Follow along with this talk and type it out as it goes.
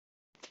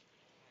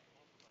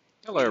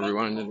Hello,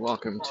 everyone, and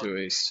welcome to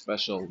a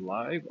special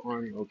live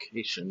on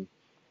location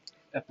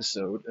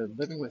episode of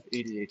Living with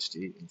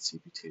ADHD and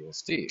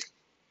CPTSD.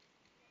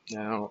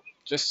 Now,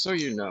 just so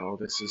you know,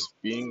 this is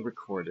being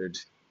recorded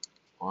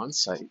on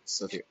site,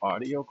 so the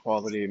audio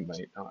quality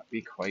might not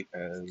be quite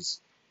as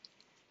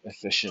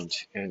efficient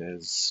and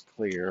as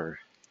clear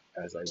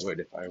as I would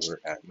if I were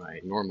at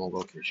my normal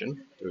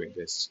location doing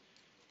this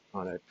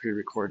on a pre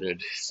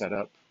recorded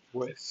setup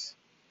with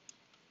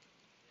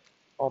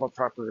all the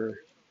proper,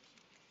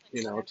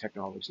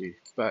 technology.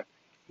 But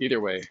either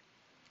way,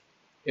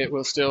 it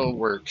will still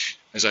work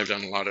as I've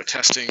done a lot of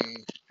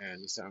testing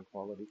and the sound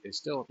quality is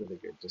still really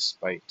good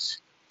despite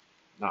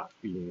not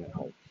being at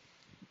home.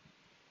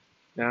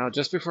 Now,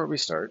 just before we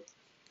start,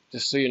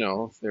 just so you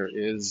know, there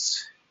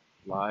is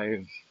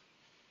live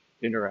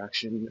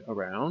interaction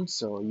around,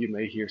 so you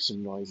may hear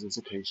some noises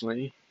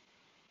occasionally,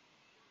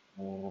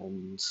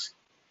 and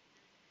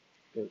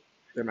it,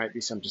 there might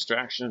be some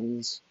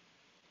distractions.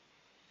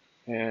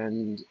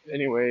 And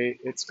anyway,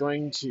 it's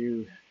going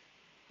to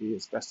be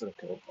as best that I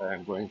could.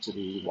 I'm going to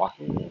be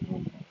walking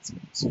and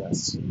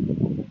discuss.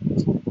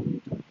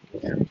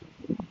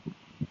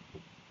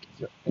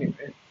 So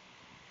anyway,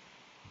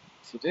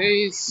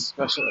 today's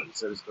special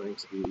episode is going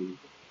to be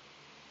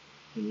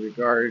in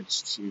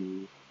regards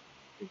to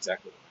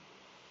exactly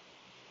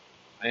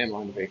what I am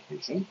on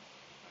vacation.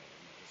 I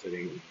am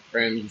visiting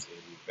friends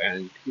in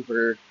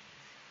Vancouver,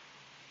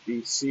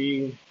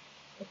 BC,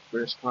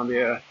 British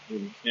Columbia,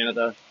 in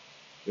Canada,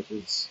 which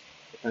is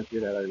the country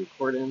that I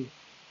record in.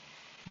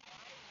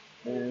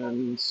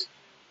 And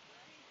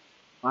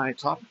my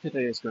topic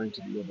today is going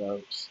to be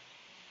about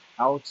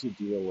how to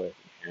deal with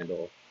and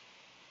handle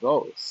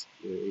both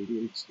your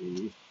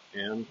ADHD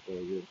and or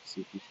your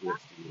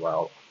CPTSD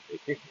while on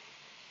vacation.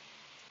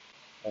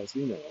 As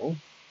we know,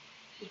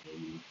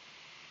 when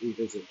we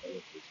visit a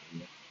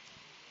location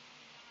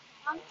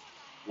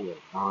we are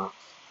not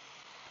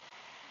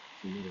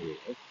familiar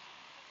with,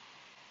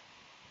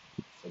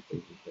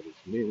 something that is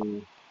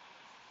new,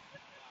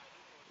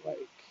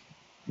 like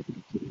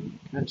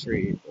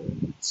country or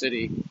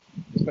city,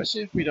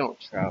 especially if we don't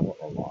travel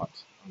a lot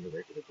on a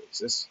regular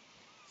basis.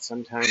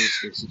 Sometimes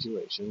there's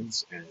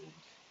situations and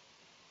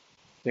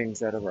things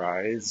that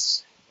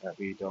arise that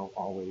we don't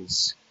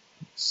always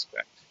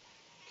expect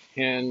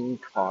can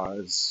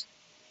cause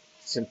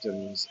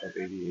symptoms of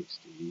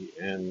ADHD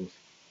and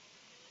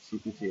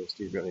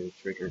CPTSD related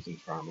triggers and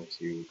trauma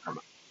to come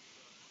up.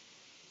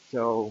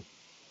 So,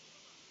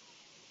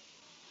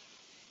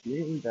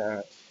 being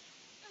that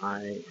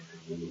I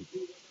am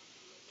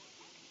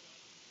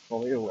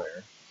fully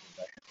aware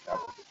that I have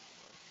traveled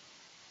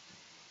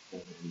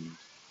and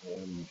I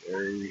am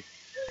very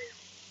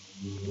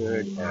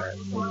good at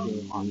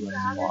thinking on the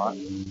spot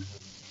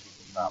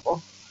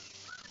travel,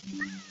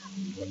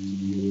 what to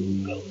do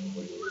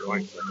when you're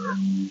going somewhere.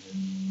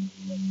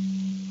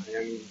 I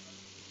am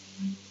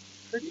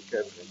pretty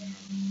good when it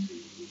comes to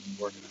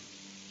organizing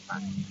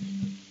time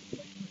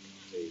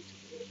day to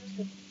day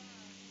activities,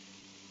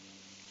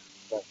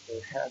 but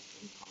there have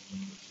been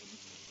complications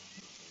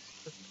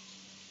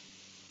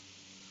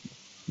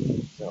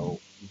and so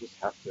you just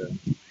have to,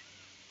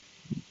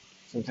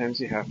 sometimes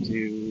you have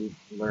to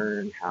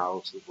learn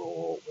how to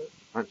roll with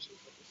the punches.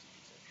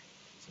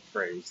 It's a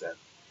phrase that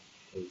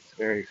is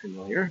very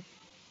familiar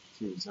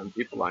to some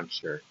people, I'm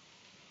sure.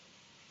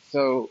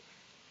 So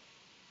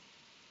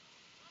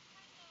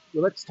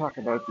let's talk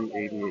about the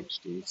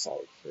ADHD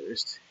side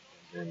first,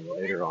 and then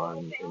later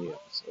on in the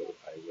episode,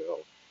 I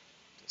will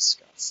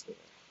discuss the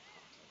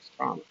complex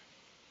trauma.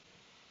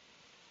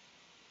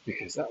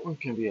 Because that one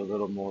can be a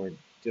little more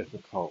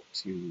difficult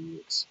to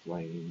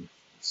explain,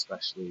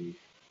 especially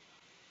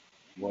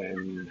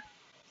when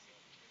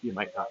you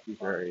might not be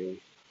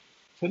very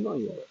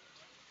familiar with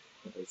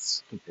it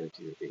as compared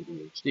to your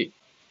ADHD.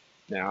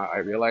 Now, I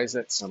realize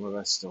that some of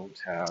us don't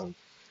have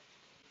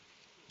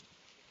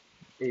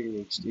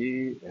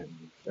ADHD,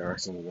 and there are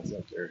some of us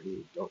out there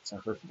who don't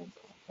suffer from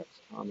complex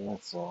trauma.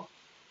 So,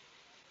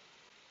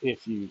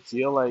 if you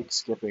feel like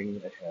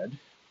skipping ahead,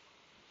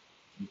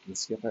 you can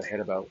skip ahead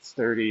about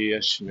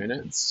 30-ish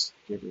minutes,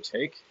 give or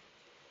take,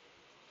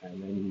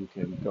 and then you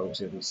can go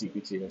to the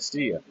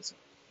CPTSD episode.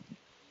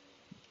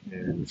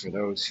 And for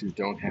those who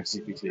don't have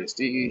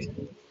CPTSD,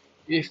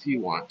 if you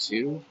want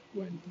to,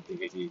 when the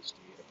ADHD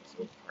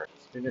episode part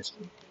is finished,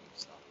 you can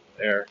stop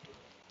there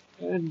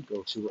and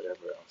go to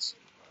whatever else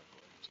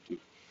you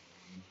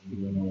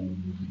are going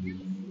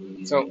to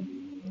do. So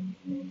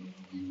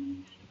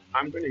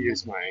I'm going to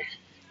use my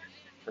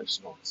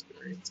personal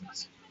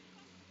experiences,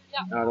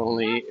 not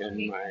only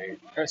in my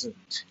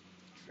present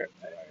trip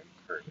that I am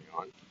currently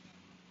on,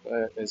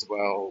 but as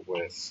well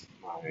with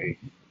my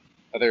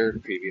other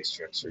previous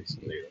trips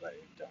recently that I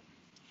have done.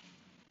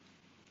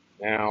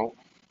 Now,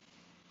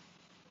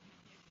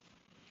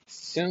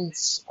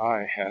 since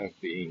I have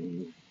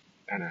been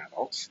an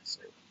adult,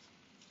 so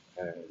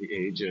the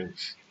age of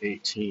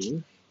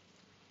 18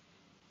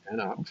 and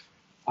up,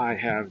 I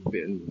have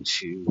been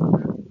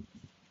to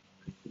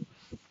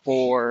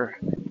 4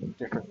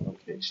 different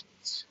locations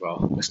locations.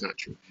 Well, that's not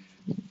true.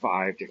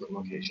 5 different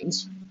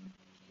locations.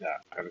 Yeah,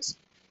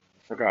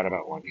 forgot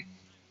about one.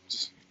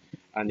 Just,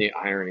 and the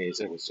irony is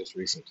it was just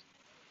recent.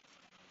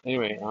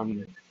 Anyway,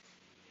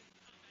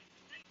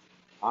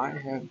 I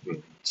have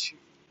been to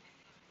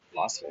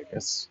Las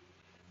Vegas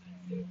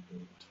in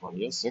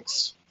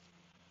 2006.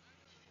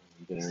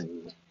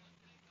 Then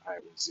I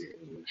was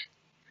in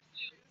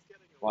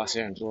Los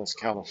Angeles,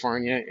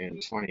 California in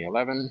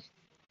 2011.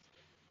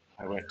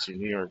 I went to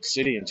New York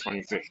City in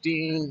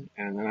 2015,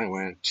 and then I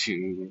went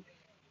to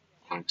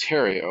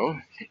Ontario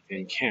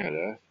in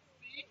Canada,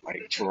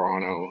 like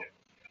Toronto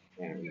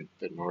and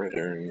the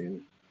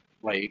northern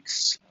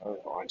lakes of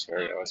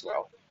Ontario as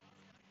well,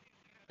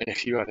 and a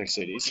few other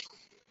cities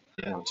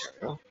in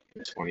Ontario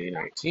in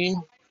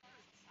 2019.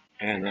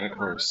 And then, of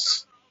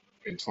course,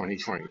 in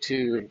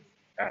 2022,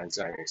 as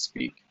I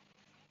speak,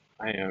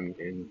 I am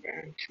in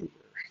Vancouver.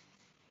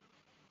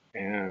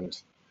 And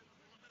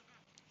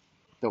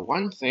the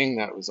one thing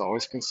that was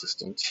always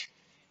consistent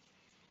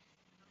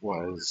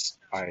was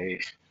I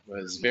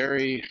was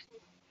very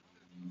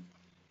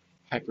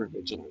hyper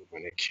vigilant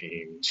when it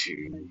came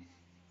to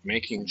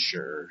making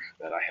sure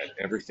that I had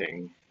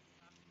everything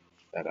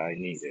that I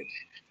needed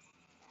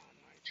on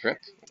my trip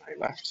when I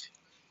left.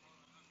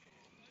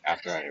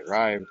 After I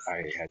arrived,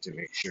 I had to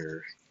make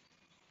sure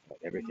that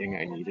everything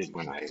I needed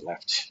when I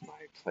left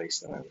my place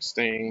that I was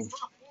staying,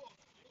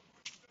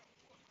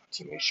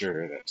 to make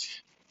sure that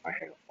I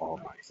had all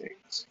my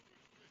things.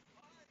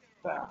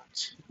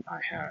 That I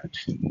had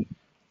my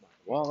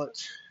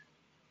wallet,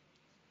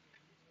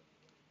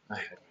 I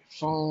had my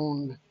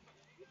phone.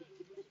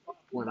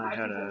 When I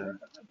had a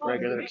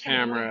regular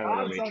camera,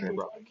 I made sure I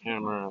brought my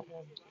camera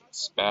and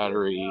its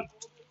battery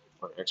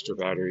or extra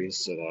batteries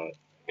so that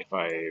if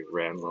I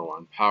ran low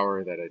on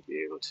power that I'd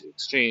be able to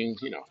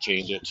change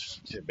it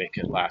to make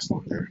it last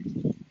longer.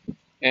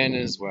 And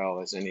as well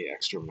as any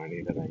extra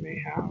money that I may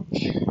have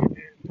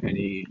and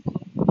any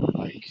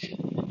like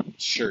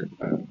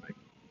like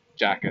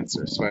jackets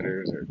or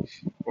sweaters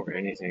or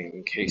anything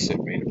in case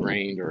it may have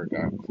rained or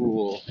got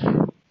cool.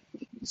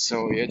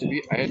 So I had to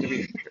be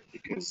prepared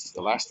because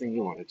the last thing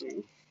you want to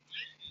do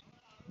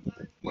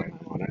when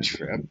I'm on a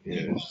trip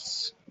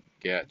is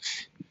get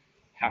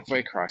halfway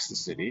across the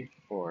city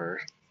or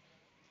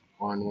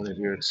on one of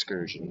your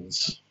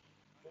excursions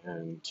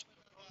and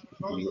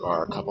you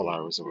are a couple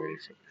hours away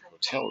from your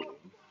hotel room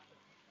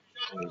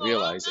and you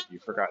realize that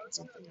you've forgotten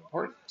something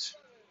important,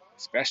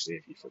 especially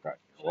if you've forgotten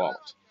your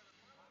wallet.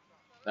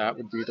 That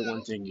would be the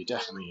one thing you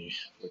definitely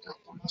would not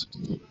want to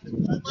do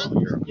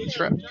while you're on a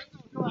trip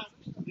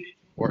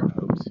or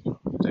out on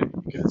the day,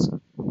 because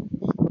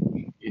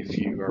if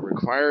you are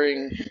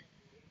requiring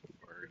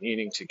or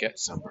needing to get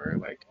somewhere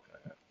like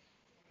a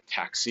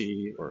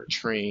taxi or a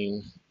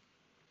train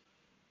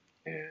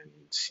and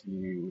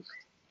you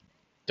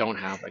don't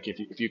have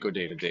if you go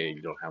day to day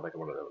you don't have like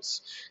one of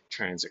those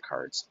transit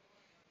cards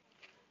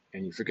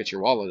and you forget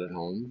your wallet at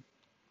home,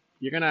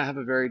 you're going to have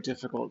a very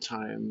difficult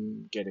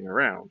time getting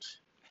around,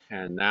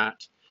 and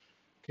that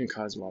can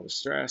cause a lot of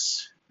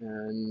stress.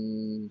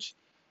 And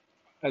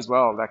as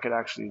well, that could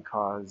actually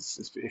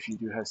cause, if you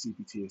do have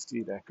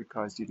CPTSD, that could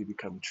cause you to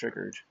become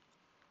triggered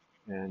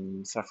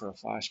and suffer a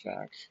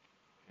flashback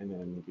and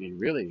then be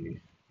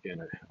really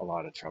in a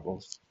lot of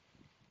trouble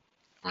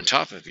on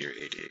top of your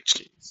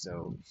ADHD.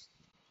 So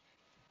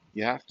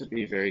you have to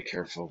be very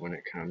careful when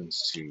it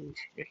comes to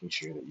making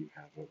sure that you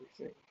have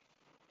everything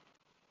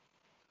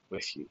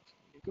with you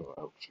when you go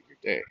out for your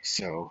day.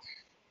 So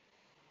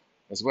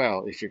as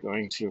well, if you're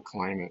going to a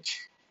climate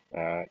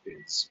that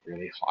is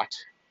really hot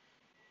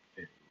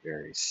and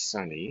very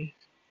sunny,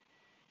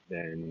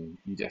 then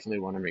you definitely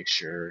want to make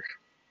sure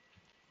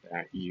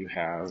that you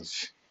have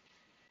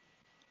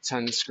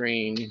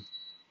sunscreen,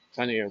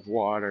 plenty of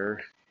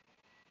water.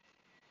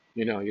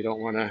 You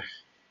don't want to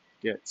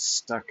get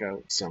stuck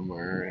out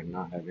somewhere and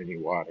not have any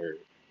water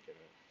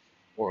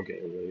or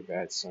get a really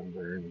bad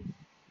sunburn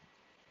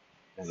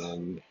and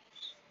then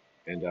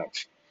end up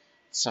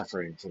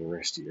suffering for the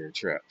rest of your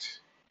trip.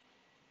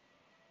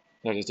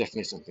 That is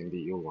definitely something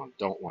that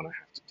don't want to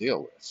have to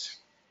deal with.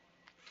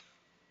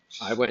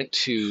 I went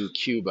to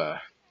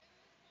Cuba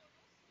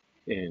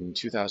in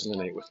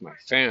 2008 with my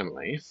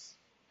family,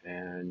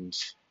 and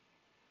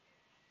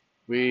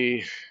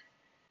we,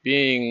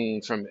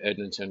 being from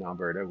Edmonton,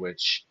 Alberta,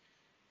 which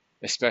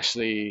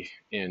especially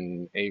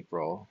in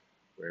April,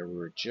 where we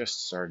were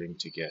just starting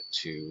to get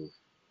to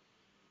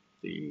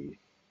the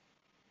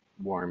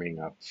warming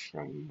up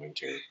from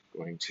winter,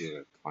 going to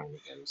a climate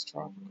that is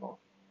tropical.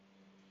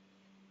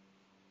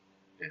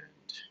 And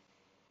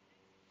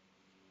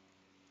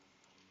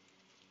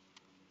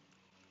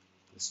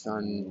the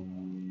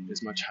sun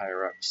is much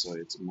higher up, so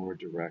it's more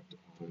direct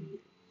on you.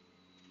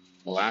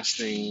 The last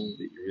thing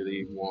that you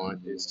really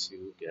want is to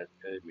get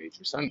a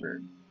major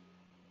sunburn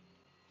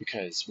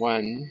because,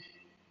 one,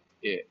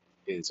 it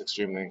is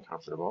extremely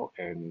uncomfortable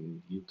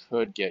and you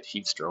could get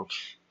heat stroke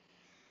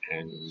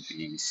and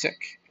be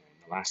sick. And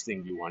the last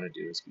thing you want to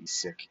do is be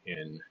sick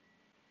in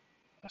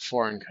a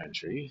foreign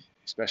country,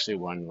 especially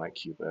one like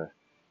Cuba,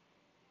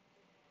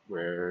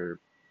 where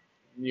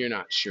you're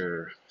not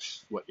sure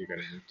what you're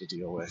going to have to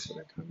deal with when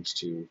it comes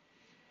to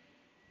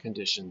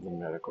conditions and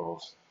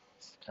medical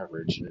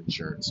coverage and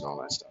insurance and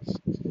all that stuff.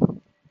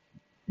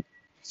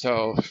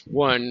 So,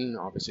 one,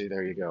 obviously,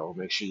 there you go.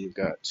 Make sure you've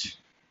got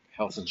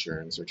health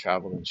insurance or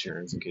travel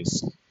insurance in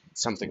case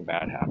something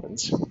bad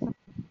happens.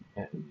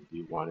 And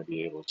you want to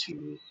be able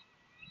to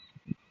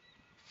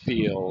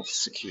feel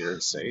secure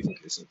and safe in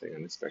case something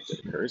unexpected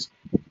occurs.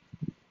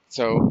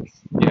 So,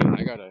 yeah,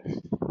 I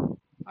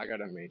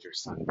got a major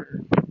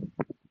sunburn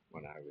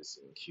when I was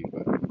in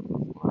Cuba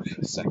on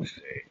the second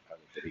day out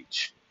of the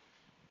beach.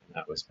 And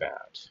that was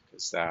bad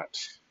because that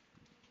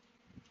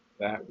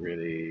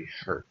really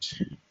hurt.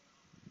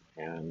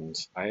 And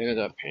I ended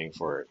up paying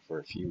for it for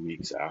a few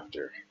weeks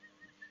after.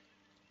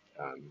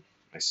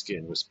 My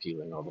skin was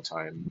peeling all the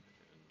time.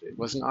 And it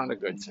was not a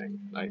good thing.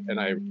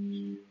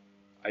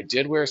 I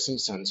did wear some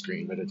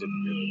sunscreen, but it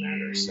didn't really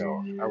matter.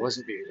 So I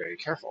wasn't being very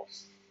careful.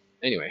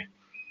 Anyway,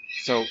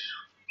 so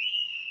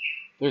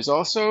there's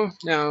also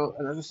now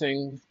another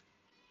thing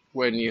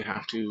when you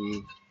have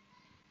to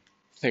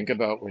think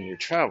about when you're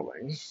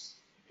traveling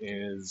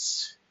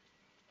is,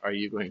 are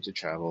you going to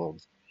travel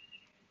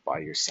by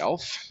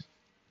yourself,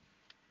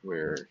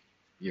 where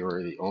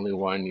you're the only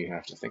one you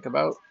have to think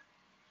about?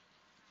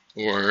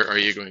 Or are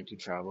you going to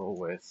travel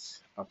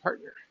with a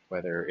partner,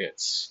 whether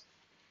it's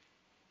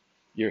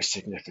your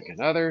significant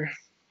other,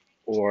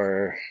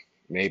 or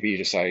maybe you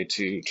decide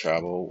to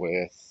travel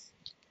with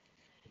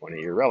one of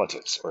your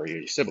relatives or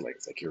your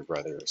siblings, like your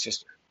brother or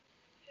sister.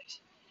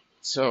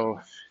 So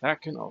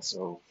that can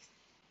also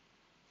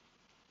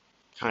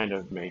kind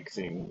of make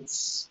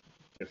things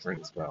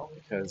different as well,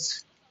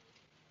 because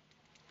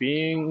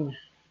being,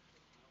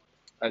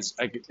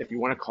 if you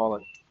want to call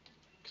it,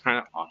 kind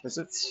of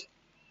opposites,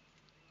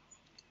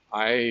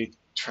 I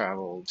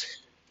traveled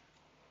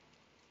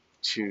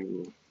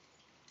to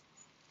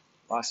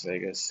Las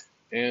Vegas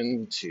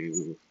and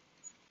to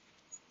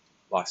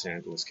Los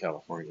Angeles,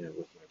 California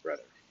with my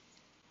brother.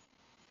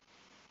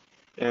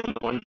 And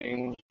one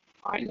thing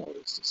I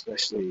noticed,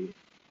 especially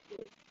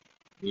with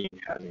me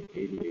having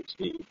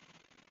ADHD,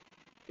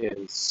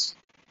 is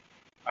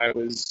I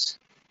was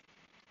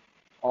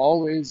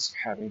always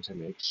having to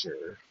make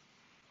sure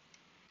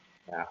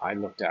that I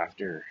looked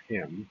after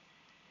him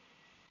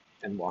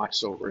and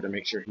watched over to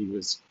make sure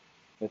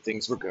that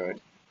things were good.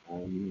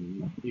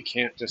 You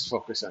can't just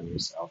focus on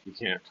yourself. You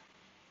can't.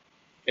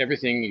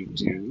 Everything you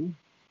do,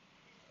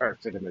 or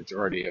for the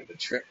majority of the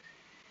trip,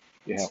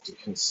 you have to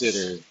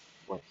consider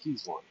what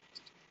he's wanting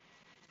to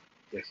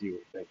do. If you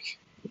like,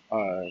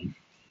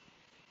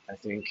 I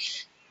think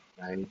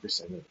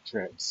 90% of the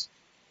trips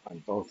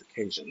on both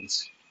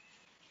occasions,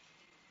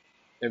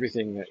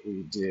 everything that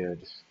we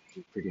did,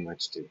 we pretty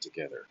much did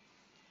together.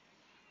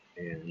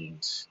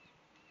 And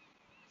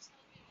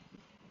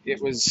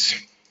it was,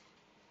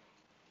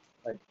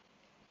 like,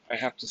 I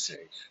have to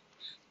say,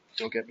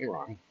 don't get me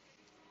wrong,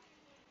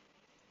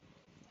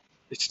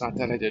 it's not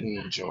that I didn't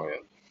enjoy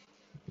it.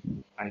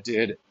 I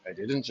did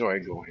enjoy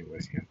going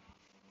with him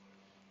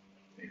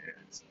and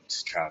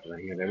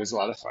traveling, and it was a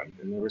lot of fun.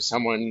 And there was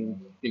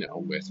someone,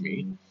 with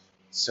me,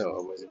 so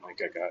it wasn't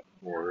like I got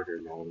bored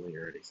or lonely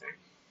or anything.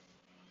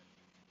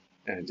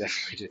 And I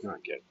definitely did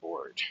not get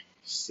bored,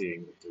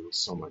 seeing that there was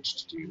so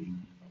much to do,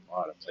 a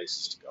lot of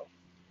places to go,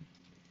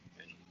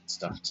 and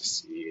stuff to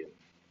see, and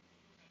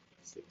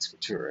things for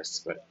tourists.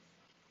 But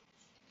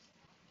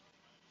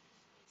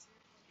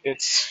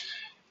it's,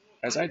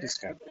 as I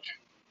discovered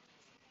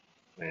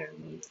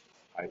when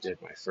I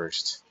did my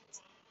first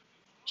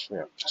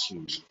trip to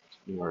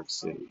New York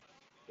City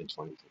in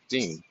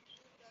 2015,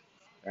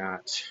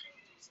 that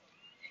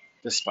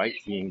despite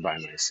being by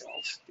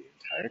myself the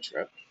entire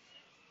trip,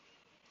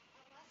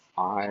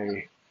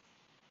 I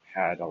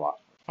had a lot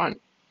more fun.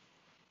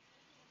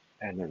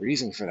 And the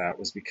reason for that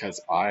was because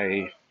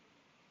I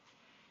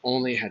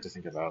only had to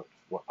think about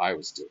what I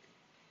was doing.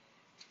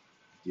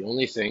 The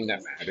only thing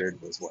that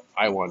mattered was what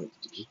I wanted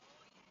to do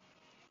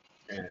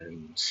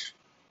and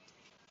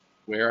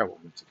where I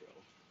wanted to go.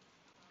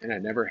 And I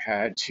never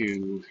had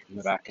to, in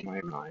the back of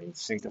my mind,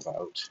 think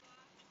about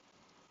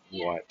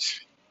what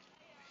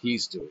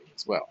he's doing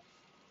as well.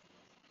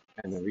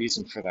 And the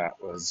reason for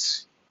that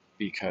was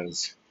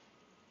because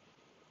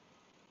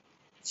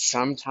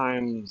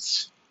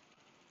sometimes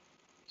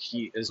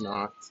he is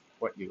not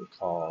what you would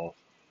call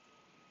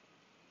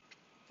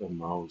the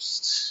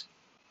most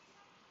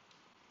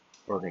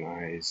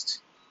organized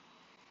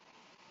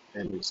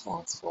and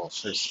responsible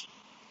person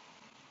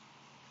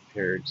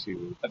compared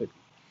to other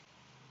people,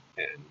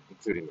 and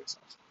including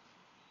myself.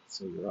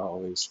 So you're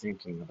always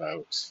thinking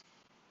about,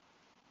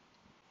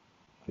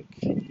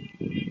 like,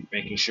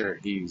 making sure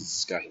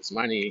he's got his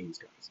money, he's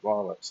got his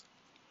wallet.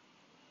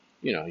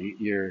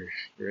 You're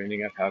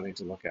ending up having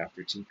to look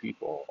after two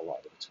people a lot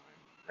of the time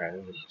rather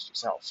than just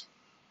yourself.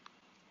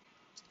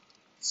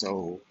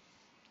 So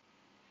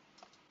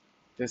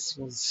this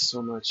was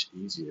so much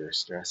easier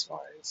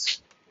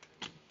stress-wise,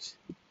 and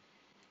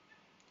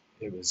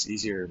it was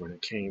easier when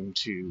it came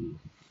to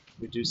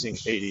reducing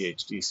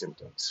ADHD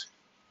symptoms.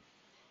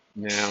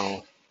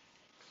 Now,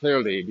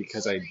 clearly,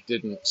 because I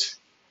didn't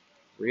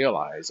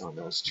realize on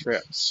those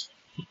trips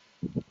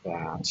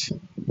that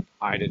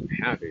I didn't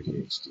have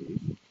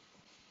ADHD,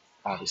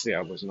 obviously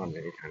I wasn't on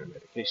any kind of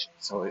medication.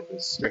 So it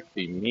was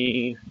strictly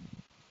me,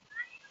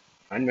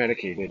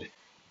 unmedicated,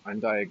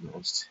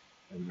 undiagnosed,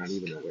 and not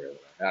even aware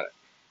that I had it.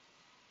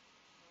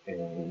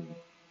 And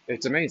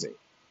it's amazing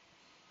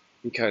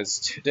because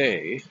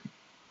today,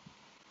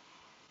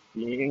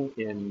 being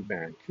in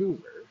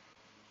Vancouver,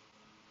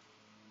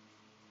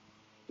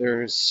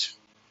 there's,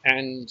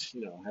 and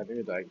having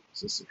a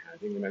diagnosis and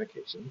having the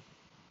medication,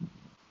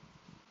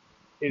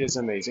 it is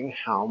amazing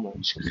how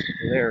much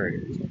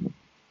clarity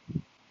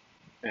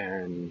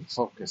and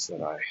focus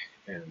that I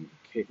am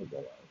capable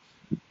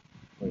of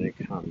when it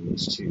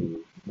comes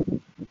to,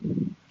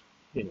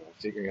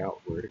 figuring out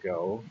where to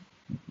go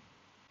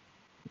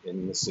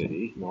in the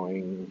city,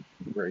 knowing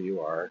where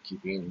you are,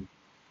 keeping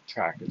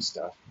track of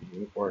stuff,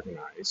 being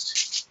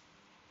organized,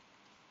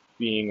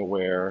 being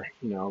aware,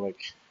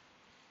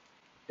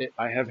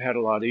 I have had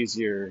a lot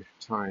easier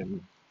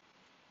time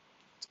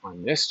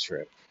on this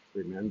trip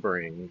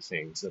remembering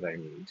things that I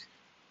need.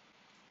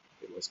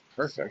 It was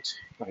perfect.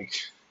 Like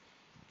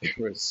there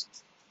was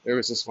there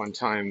was this one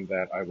time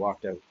that I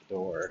walked out the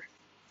door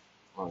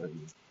on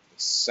the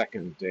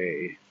second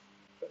day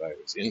that I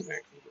was in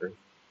Vancouver,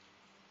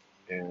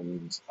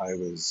 and I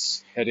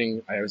was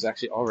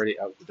actually already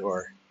out the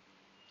door,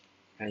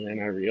 and then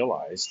I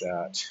realized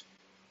that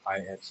I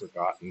had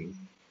forgotten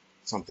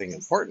something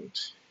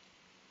important.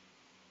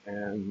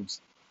 And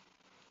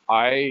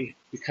I'm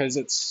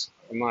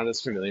not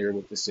as familiar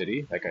with the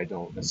city, like I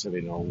don't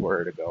necessarily know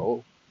where to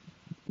go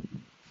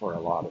for a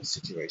lot of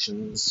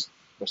situations,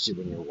 especially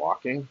when you're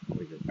walking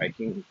or you're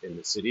biking in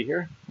the city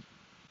here,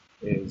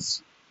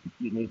 is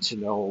you need to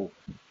know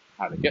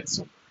how to get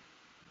somewhere.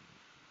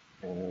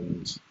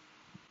 And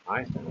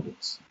I found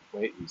it's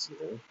way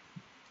easier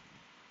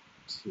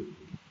to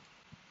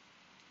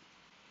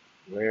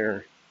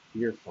wear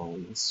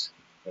earphones,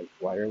 like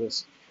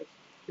wireless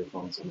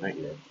earphones in my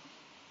ear,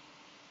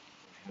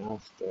 and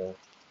have the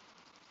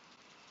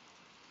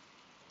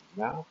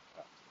map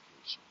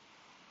application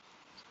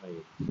play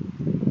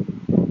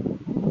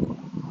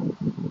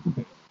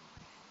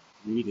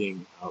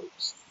reading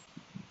out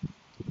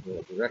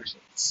the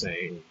directions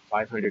saying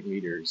 500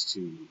 meters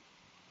to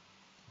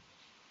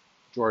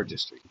Georgia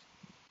Street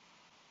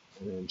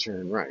and then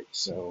turn right.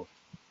 So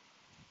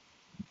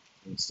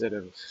instead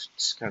of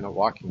just kind of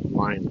walking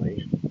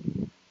blindly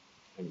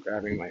and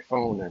grabbing my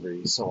phone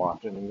every so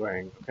often and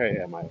going, okay,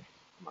 am I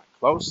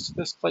close to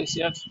this place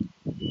yet?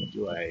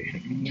 Do I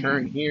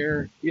turn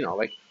here?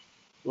 Like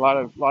a lot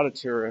of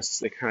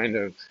tourists,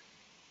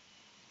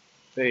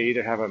 they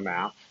either have a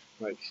map,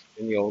 like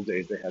in the old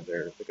days they had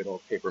the good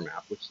old paper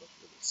map, which looked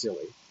really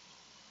silly,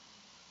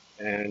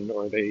 and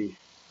or they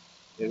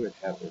would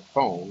have their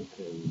phone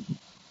and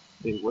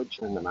they would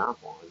turn the map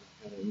on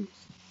and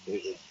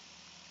they would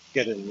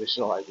get an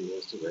initial idea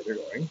as to where they're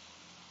going,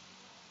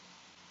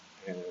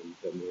 and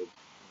then they'd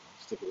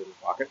stick it in the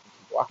pocket and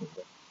keep walking.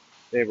 But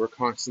they were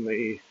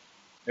constantly,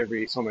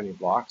 every so many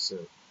blocks, or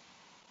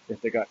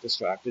if they got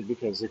distracted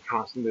because they're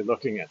constantly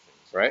looking at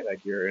things, right?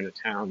 Like you're in a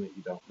town that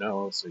you don't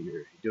know, so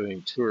you're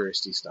doing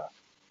touristy stuff.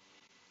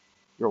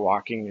 You're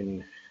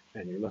walking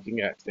and you're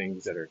looking at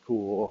things that are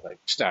cool, like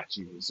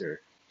statues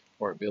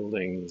or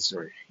buildings,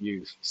 or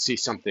you see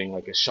something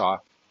like a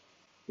shop,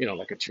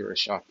 like a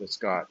tourist shop that's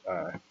got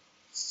um,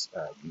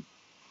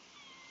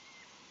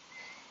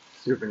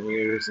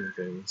 souvenirs and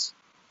things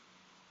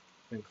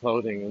and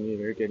clothing, and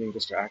you're getting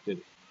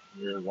distracted.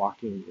 You're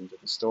walking into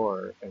the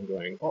store and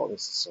going, "Oh,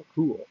 this is so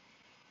cool,"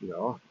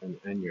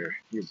 and your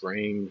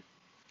brain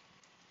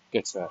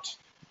gets that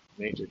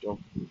major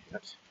dopamine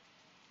hit,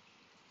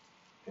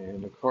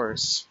 and of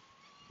course,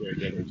 you're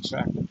getting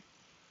distracted.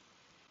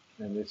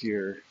 And if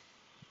you're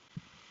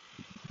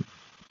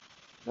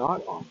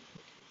not on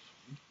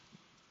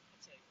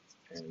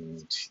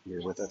and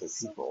you're with other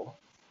people,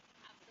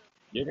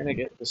 you're going to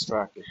get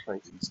distracted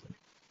quite easily,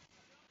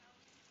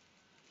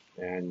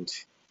 and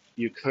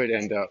you could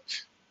end up,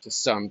 to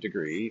some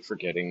degree,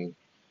 forgetting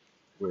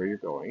where you're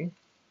going,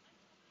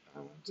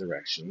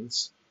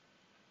 directions.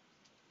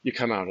 You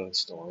come out of the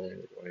store and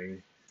you're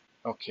going,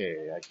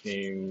 okay, I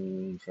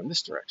came from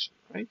this direction,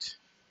 right?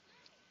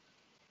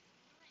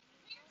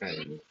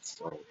 And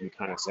so you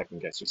kind of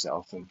second guess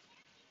yourself. And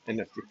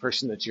if the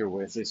person that you're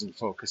with isn't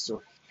focused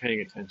or paying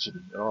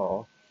attention at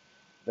all,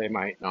 they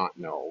might not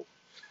know.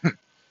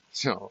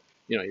 So,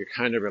 you're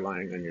kind of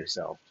relying on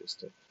yourself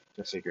just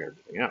to figure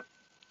everything out.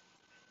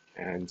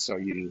 And so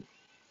you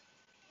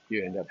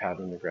end up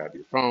having to grab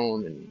your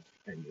phone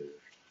and you're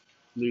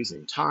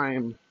losing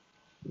time.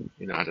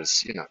 You're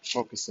not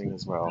focusing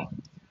as well.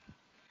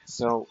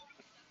 So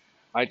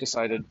I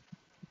decided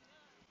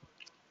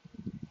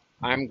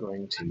I'm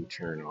going to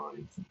turn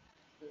on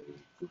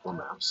Google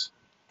Maps.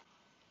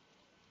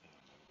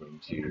 I'm going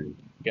to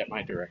get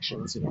my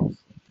directions,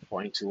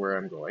 point to where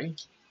I'm going,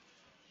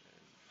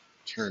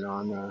 turn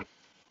on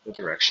the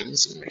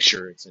directions and make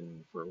sure it's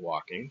in for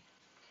walking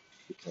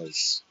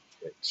because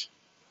it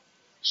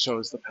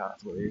shows the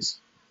pathways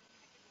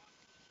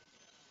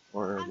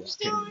or walking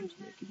to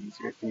make it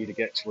easier for you to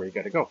get to where you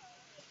got to go.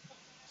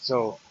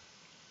 So,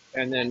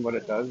 and then what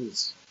it does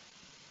is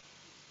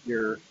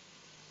you're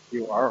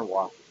you are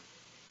walking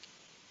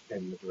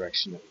in the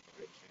direction that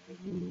you're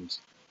going, and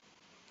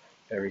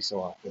every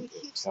so often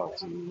it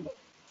tells you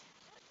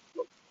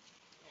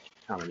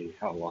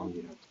how long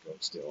you have to go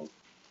still,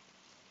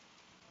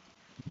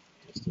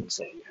 distance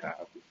that you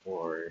have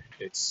before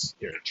it's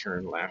your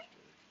turn left.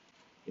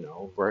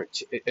 Where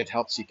it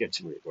helps you get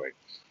to where you're going.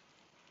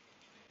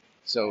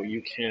 So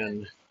you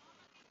can.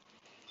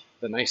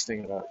 The nice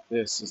thing about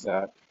this is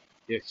that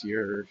if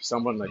you're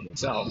someone like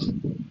myself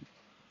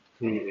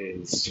who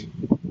is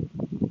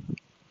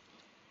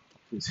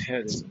whose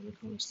head is on a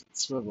constant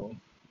swivel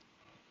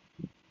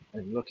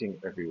and looking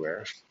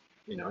everywhere,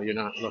 you're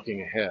not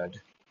looking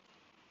ahead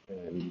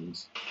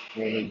and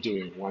only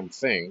doing one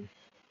thing.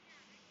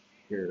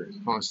 You're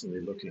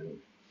constantly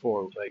looking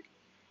forward, like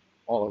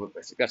all over the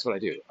place. That's what I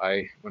do.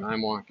 When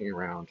I'm walking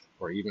around,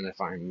 or even if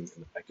I'm in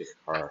the back of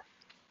a car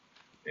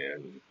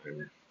and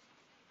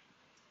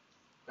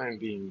I'm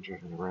being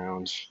driven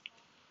around,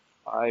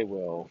 I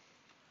will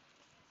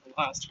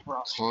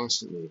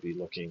constantly be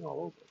looking all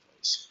over the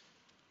place.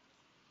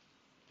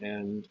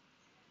 And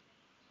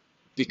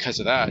because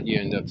of that, you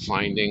end up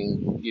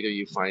finding either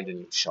you find a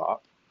new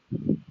shop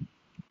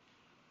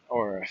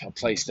or a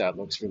place that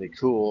looks really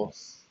cool,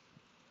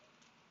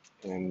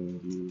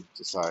 and you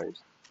decide,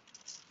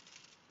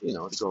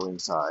 to go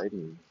inside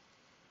and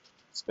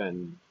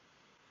spend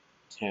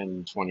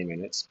 10, 20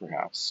 minutes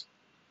perhaps,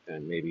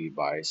 and maybe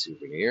buy a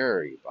souvenir,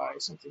 or you buy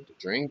something to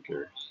drink,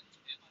 or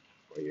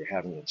you're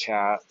having a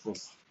chat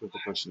with the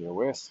person you're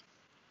with.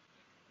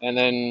 And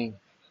then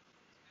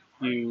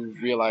you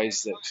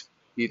realize that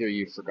either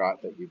you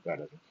forgot that you've got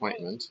an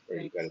appointment or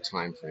you've got a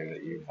time frame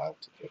that you have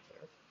to get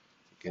there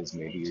because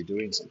maybe you're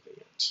doing something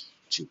at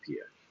 2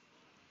 p.m.,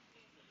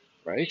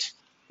 right?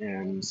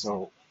 And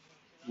so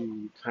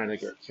you kind of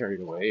get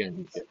carried away and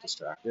you get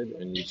distracted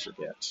and you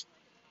forget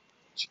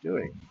what you're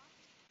doing.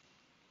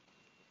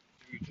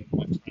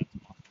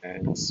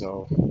 And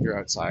so you're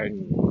outside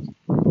and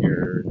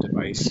your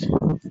device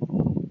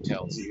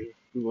tells you,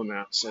 Google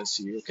Maps says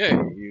to you, okay,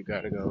 you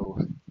got to go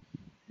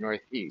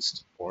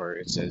northeast, or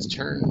it says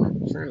turn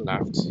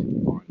left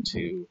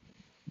onto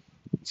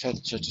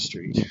such a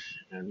street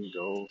and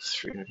go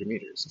 300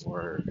 meters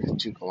or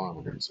 2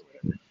 kilometers or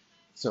whatever.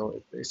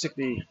 So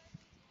basically,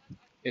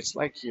 it's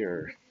like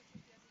your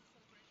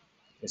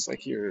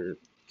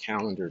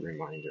calendar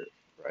reminder,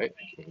 right?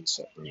 Like when you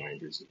set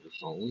reminders in your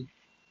phone,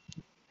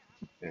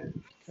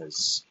 and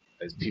because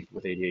as people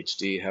with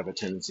ADHD have a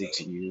tendency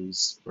to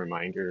use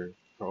reminder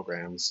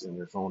programs in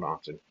their phone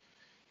often.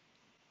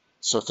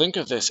 So think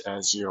of this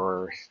as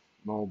your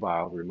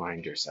mobile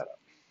reminder setup,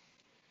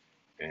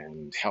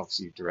 and helps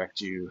you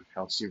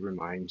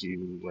remind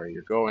you where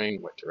you're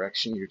going, what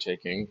direction you're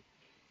taking.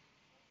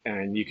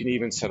 And you can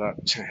even set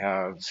up to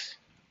have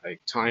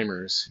like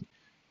timers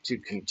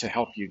to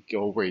help you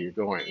go where you're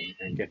going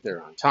and get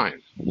there on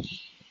time.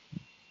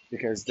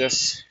 Because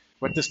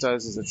what this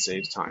does is it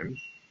saves time.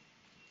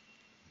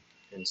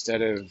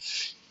 Instead of,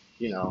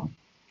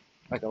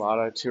 like a lot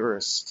of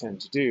tourists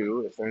tend to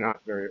do if they're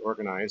not very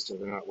organized or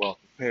they're not well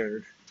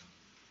prepared,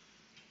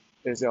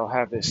 is they'll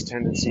have this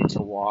tendency to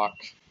walk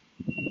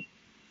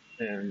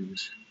and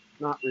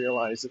not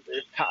realize that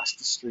they've passed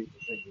the street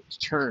that they need to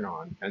turn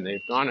on, and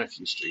they've gone a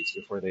few streets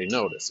before they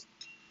notice it.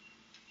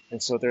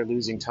 And so they're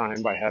losing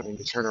time by having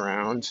to turn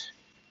around.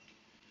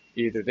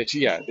 They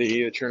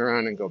either turn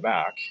around and go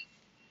back,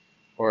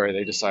 or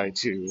they decide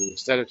to,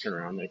 instead of turn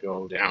around, they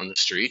go down the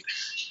street,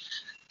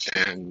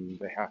 and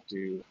they have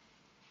to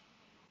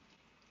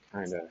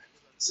kind of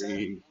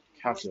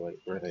recalculate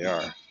where they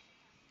are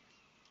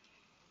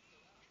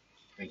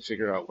and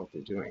figure out what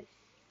they're doing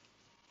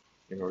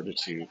in order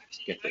to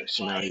get there.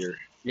 So now you've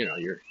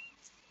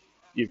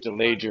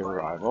delayed your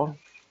arrival.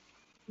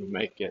 You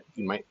might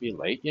be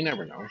late. You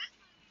never know,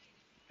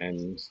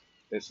 and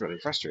it's really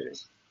frustrating.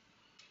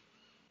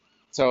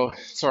 So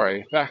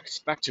sorry. Back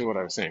to what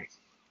I was saying.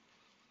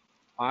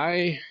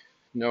 I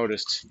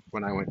noticed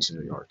when I went to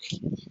New York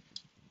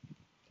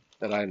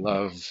that I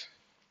love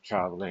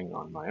traveling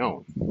on my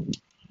own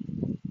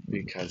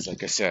because,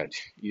 like I said,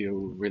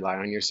 you rely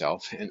on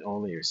yourself and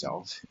only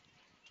yourself.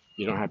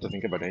 You don't have to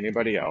think about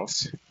anybody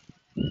else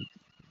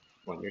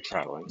when you're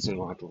traveling, so you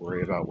don't have to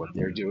worry about what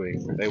they're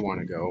doing, where they want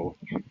to go.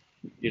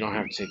 You don't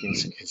have to take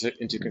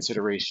into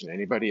consideration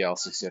anybody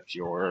else except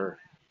your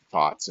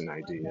thoughts and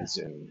ideas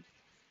and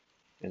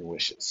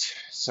wishes.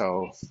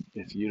 So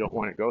if you don't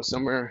want to go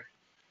somewhere,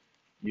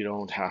 you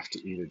don't have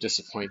to either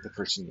disappoint the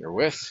person you're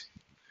with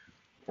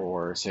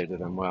or say to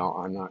them,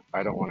 well,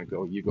 I don't want to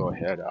go, you go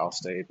ahead, I'll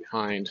stay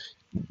behind,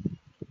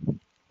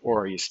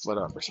 or you split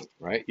up or something,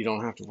 right? You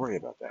don't have to worry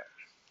about that.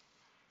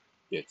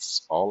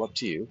 It's all up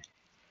to you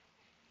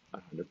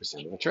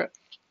 100% of the trip,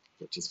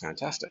 which is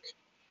fantastic.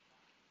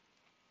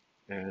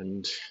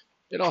 And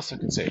it also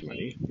can save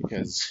money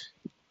because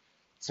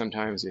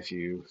sometimes if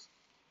you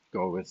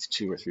go with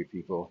 2 or 3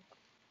 people,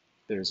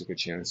 there's a good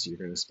chance you're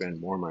going to spend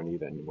more money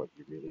than what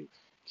you really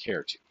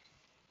care to.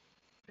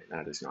 And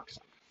that is not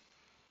fun.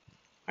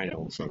 I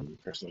know from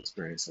personal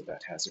experience that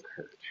that has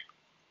occurred.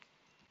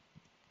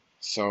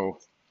 So,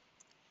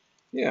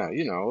 yeah,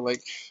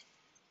 like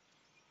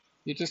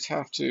you just you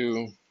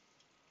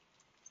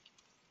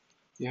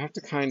have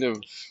to kind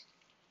of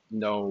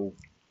know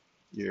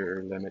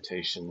your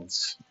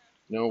limitations,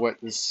 know what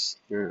you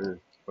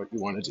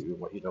want to do,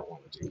 what you don't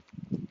want to do.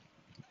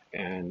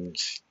 And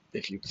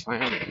if you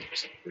plan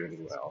it really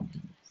well,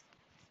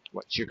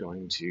 what you're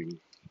going to,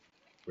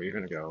 where you're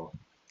going to go,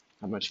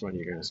 how much money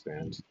you're going to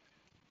spend,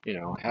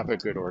 have a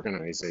good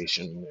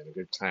organization and a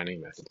good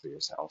planning method for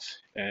yourself,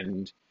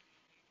 and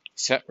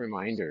set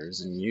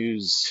reminders and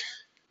use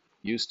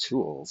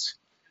tools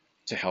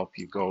to help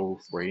you go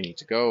where you need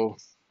to go,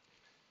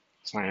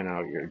 plan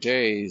out your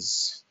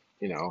days,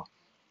 you know.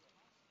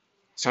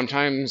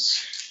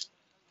 Sometimes,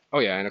 oh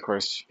yeah, and of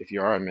course, if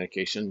you are on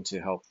medication, to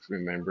help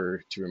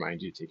remember to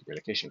remind you to take your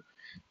medication.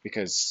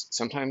 Because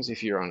sometimes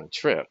if you're on a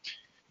trip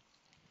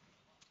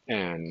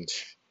and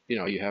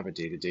you have a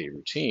day-to-day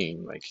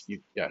routine, like you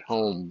at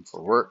home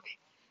for work,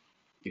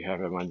 you have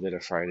a Monday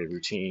to Friday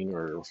routine,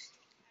 or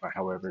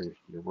however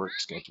your work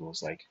schedule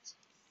is like,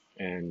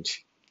 and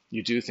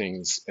you do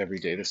things every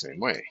day the same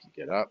way.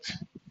 You get up,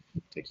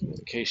 take your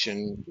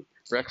medication, eat your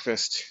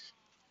breakfast,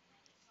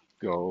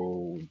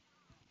 go,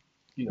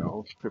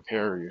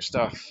 prepare your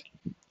stuff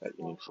that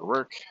you need for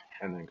work,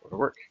 and then go to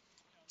work.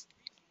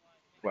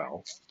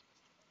 Well,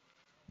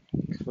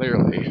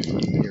 clearly,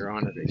 you're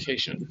on a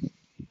vacation.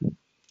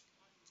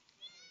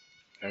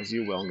 As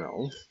you well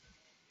know,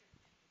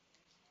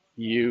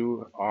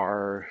 you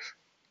are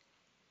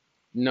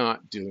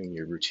not doing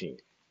your routine.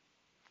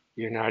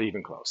 You're not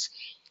even close.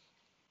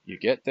 You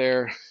get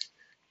there,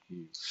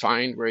 you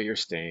find where you're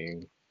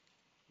staying,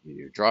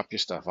 you drop your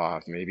stuff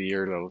off. Maybe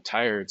you're a little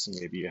tired, so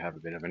maybe you have a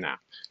bit of a nap.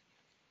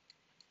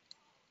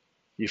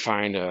 You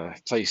find a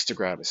place to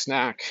grab a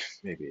snack,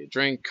 maybe a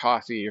drink,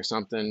 coffee, or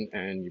something,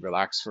 and you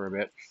relax for a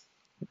bit.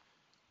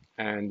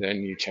 And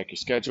then you check your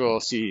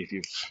schedule, see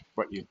if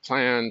what you've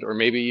planned, or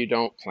maybe you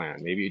don't plan.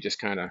 Maybe you just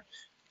kind of,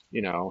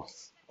 you know,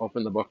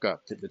 open the book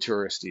up, the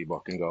touristy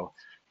book, and go,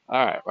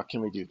 all right, what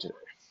can we do today?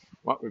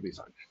 What would be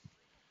fun,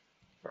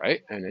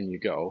 right? And then you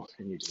go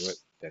and you do it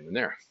then and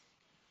there.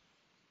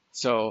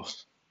 So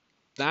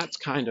that's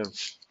kind of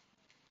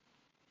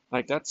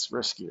like that's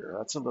riskier.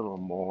 That's a little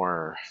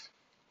more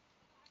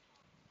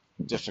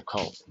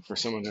difficult for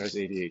someone who has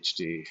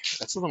ADHD.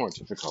 That's a little more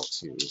difficult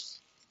to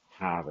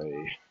have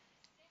a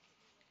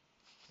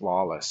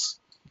flawless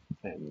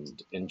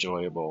and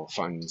enjoyable,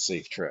 fun,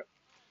 safe trip,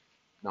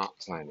 not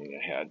planning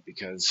ahead,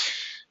 because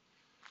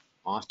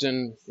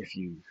often if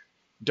you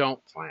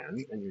don't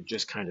plan and you're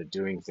just kind of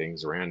doing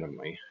things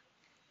randomly,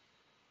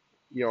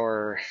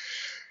 you're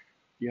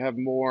you have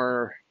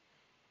more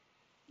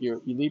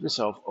you leave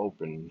yourself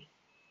open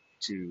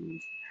to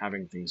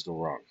having things go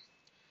wrong.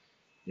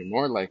 You're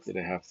more likely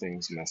to have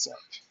things mess up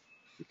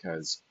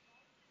because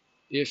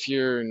if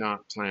you're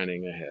not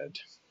planning ahead,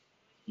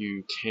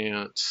 you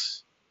can't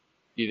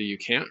either you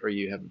can't or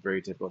you have a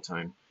very difficult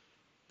time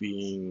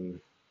being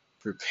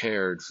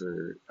prepared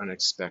for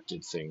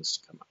unexpected things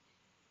to come up.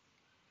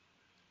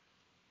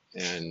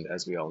 And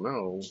as we all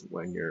know,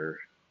 when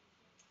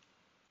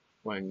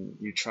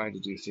you try to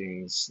do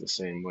things the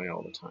same way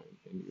all the time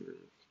and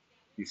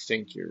you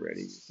think you're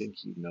ready, you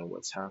think you know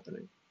what's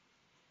happening,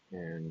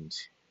 and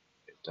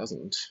it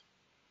doesn't,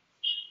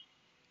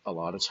 a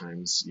lot of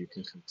times you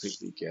can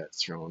completely get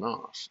thrown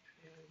off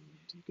and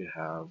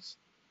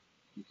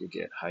you could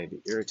get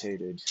highly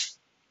irritated,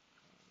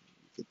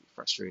 you could be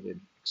frustrated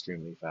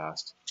extremely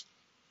fast,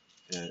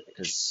 and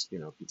because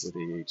people with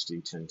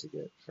ADHD tend to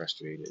get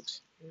frustrated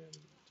and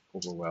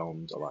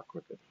overwhelmed a lot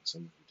quicker than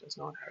someone who does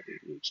not have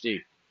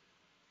ADHD,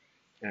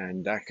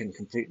 and that can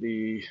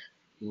completely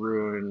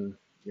ruin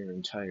your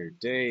entire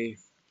day,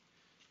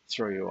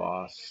 throw you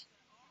off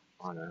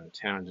on a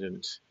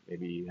tangent.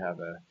 Maybe you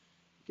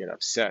get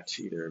upset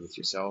either with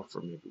yourself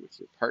or maybe with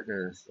your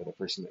partner or the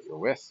person that you're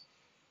with,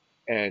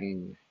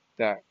 and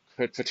that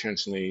could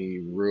potentially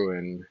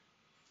ruin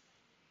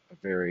a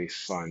very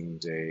fun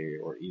day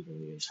or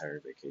even the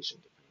entire vacation,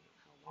 depending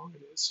on how long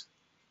it is.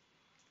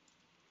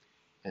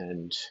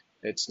 And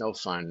it's no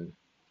fun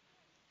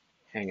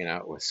hanging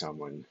out with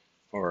someone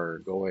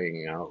or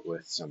going out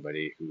with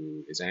somebody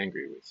who is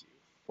angry with you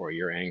or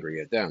you're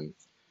angry at them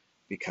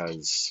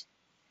because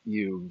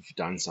you've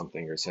done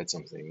something or said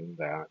something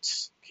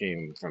that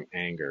came from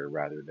anger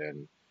rather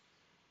than,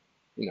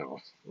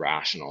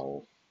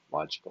 rational,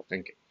 logical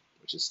thinking,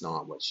 which is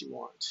not what you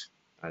want.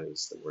 That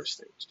is the worst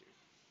thing to do.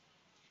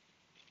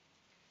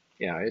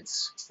 Yeah,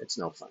 it's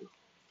no fun.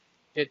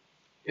 It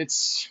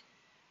it's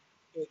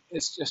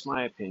it's just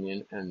my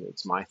opinion and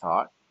it's my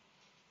thought,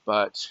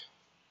 but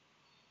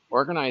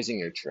organizing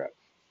your trip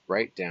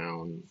right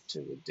down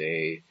to the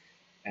day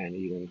and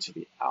even to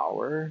the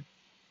hour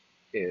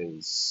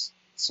is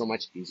so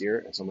much easier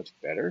and so much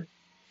better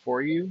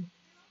for you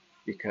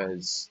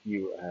because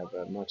you have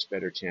a much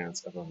better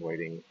chance of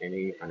avoiding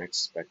any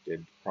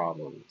unexpected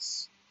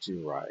problems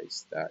to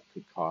arise that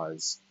could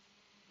cause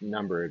a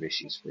number of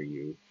issues for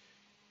you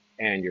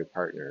and your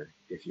partner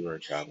if you are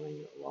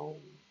traveling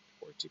alone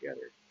or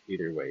together.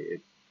 Either way,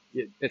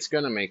 it's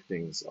going to make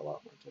things a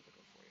lot more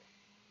difficult for you.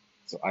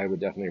 So I would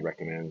definitely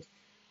recommend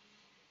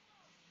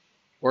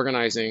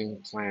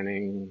organizing,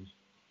 planning,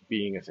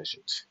 being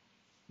efficient.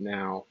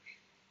 Now,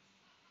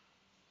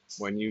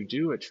 when you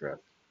do a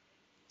trip,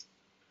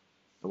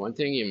 the one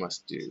thing you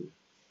must do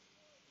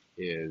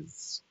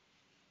is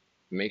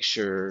make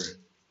sure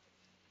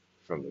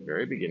from the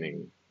very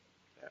beginning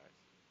that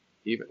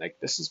even like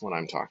this is what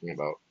I'm talking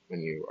about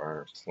when you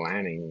are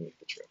planning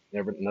the trip,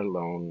 never not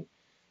alone,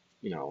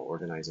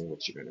 organizing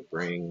what you're going to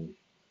bring,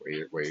 where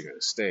you're going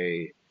to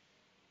stay,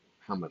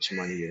 how much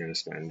money you're going to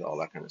spend, all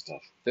that kind of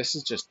stuff. This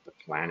is just the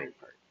planning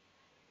part.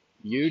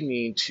 You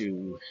need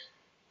to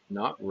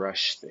not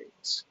rush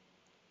things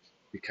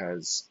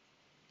because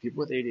people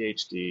with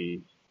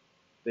ADHD,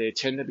 they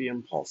tend to be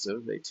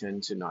impulsive. They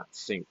tend to not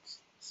think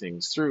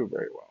things through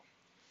very well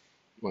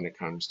when it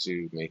comes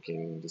to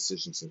making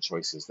decisions and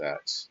choices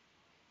that,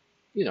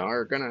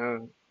 are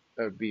going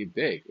to be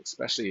big,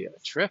 especially a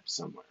trip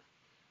somewhere.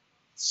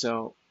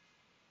 So,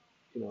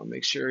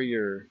 make sure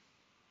you're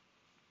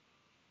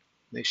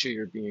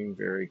being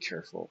very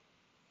careful.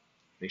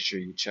 Make sure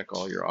you check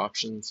all your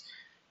options.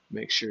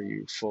 Make sure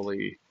you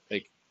fully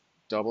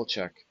double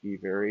check, be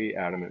very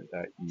adamant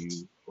that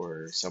you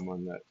or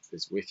someone that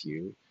is with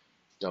you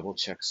double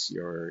checks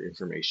your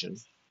information,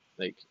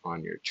 like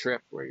on your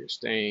trip, where you're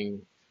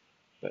staying,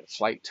 the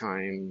flight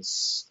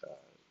times,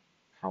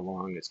 how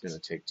long it's going to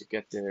take to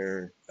get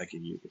there. Like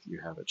if you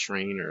have a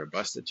train or a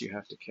bus that you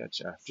have to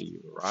catch after you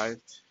arrive,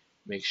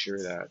 make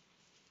sure that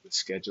the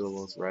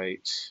schedule is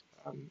right.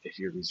 If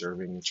you're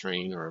reserving a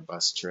train or a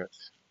bus trip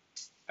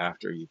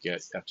after you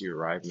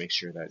arrive, make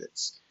sure that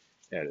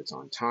it's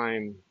on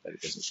time, that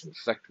it doesn't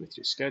conflict with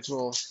your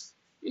schedule.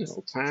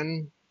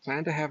 Plan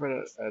to have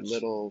it a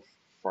little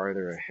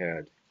farther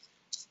ahead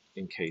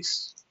in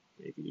case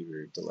maybe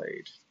you're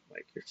delayed.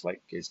 Like your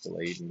flight gets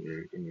delayed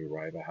and you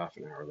arrive a half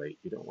an hour late.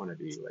 You don't want to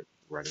be like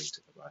running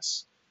to the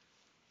bus,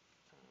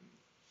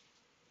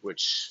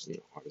 which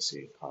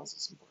obviously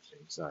causes more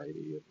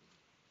anxiety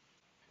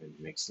and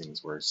makes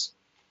things worse.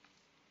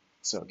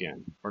 So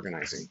again,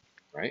 organizing,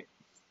 right?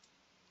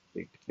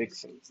 Big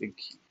thing, big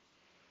key,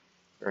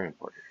 very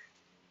important.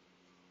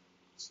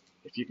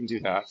 If you can do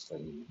that,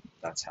 then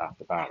that's half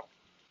the battle.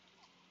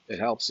 It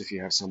helps if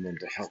you have someone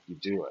to help you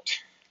do it,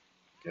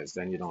 because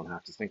then you don't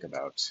have to think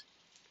about,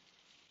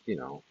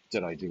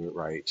 did I do it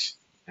right?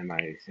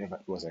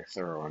 Was I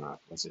thorough enough?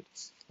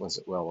 Was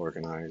it well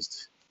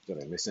organized?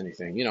 Did I miss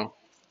anything?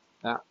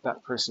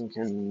 That person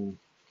can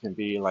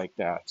be like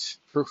that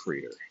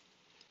proofreader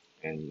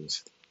and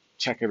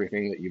check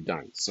everything that you've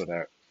done so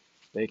that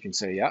they can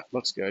say, yeah,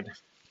 looks good.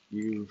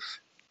 You've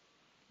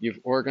you've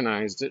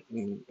organized it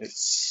and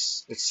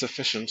it's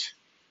sufficient.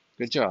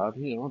 Good job,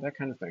 that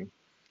kind of thing.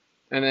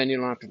 And then you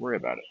don't have to worry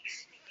about it.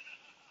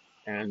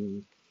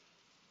 And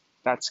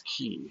that's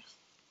key.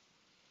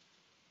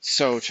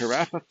 So to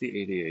wrap up the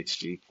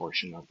ADHD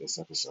portion of this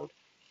episode,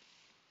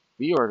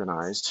 be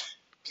organized,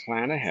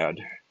 plan ahead,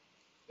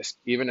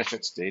 even if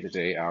it's day to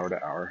day, hour to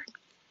hour.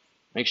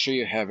 Make sure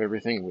you have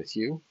everything with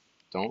you.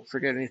 Don't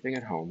forget anything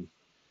at home.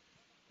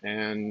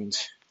 And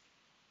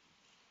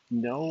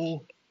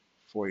know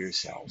for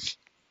yourself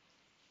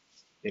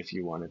if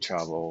you want to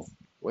travel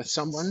with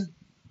someone,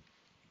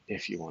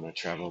 if you want to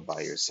travel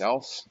by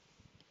yourself,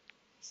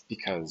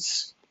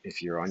 because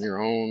if you're on your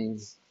own,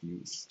 you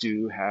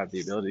do have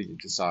the ability to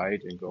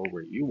decide and go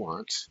where you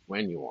want,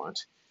 when you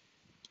want.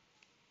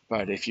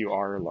 But if you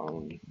are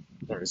alone,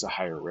 there is a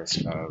higher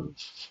risk of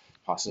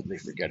possibly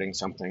forgetting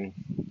something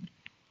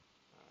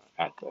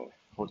at the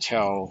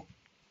hotel,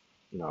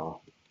 you know,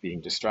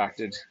 being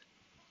distracted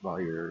while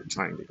you're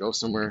trying to go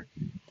somewhere.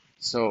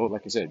 So,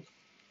 like I said,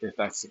 if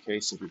that's the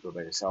case, if you go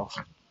by yourself,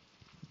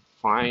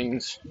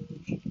 find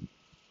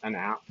an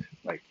app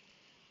like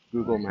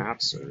Google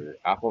Maps or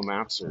Apple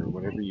Maps or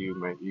whatever you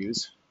might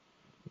use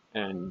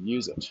and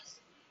use it.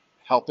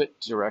 Help it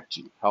direct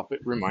you, help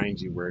it remind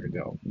you where to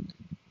go.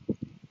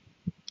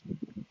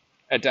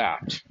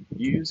 Adapt.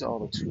 Use all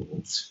the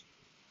tools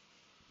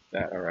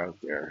that are out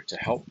there to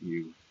help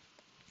you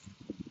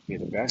be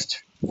the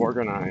best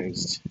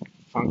organized,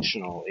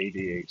 functional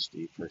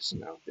ADHD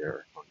person out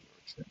there on your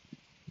trip.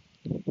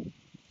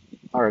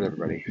 All right,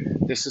 everybody.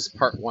 This is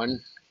part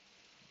one.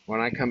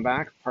 When I come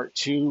back, part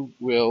two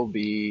will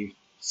be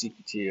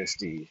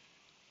CPTSD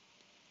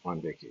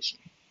on vacation.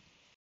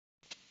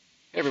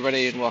 Hey,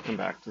 everybody, and welcome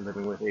back to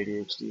Living with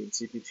ADHD and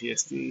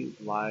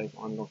CPTSD live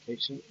on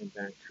location in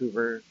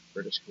Vancouver,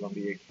 British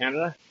Columbia,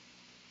 Canada.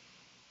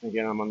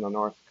 Again, I'm on the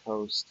north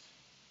coast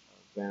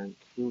of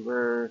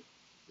Vancouver,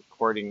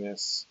 recording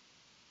this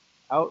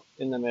out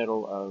in the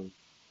middle of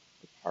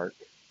the park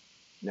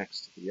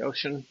next to the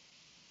ocean.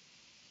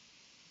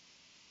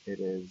 It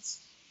is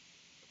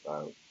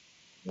about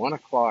 1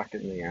 o'clock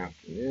in the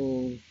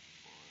afternoon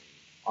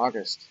on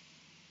August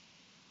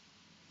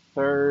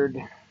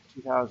 3rd,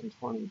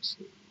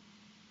 2022.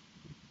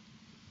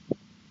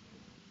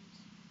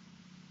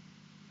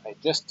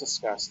 just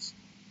discussed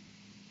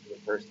in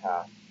the first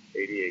half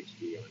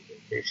ADHD on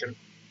vacation,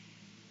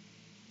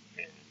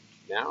 and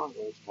now I'm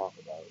going to talk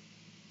about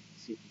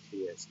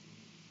CPTSD,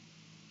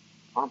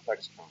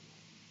 complex trauma,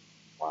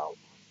 while on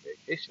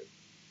vacation.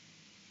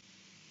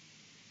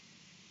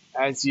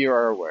 As you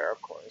are aware,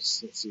 of course,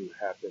 since you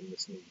have been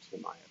listening to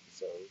my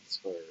episodes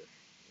for an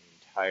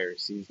entire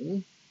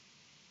season,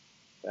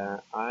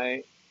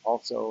 I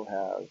also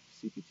have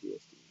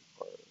CPTSD,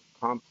 or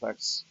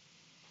complex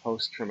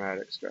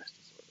post-traumatic stress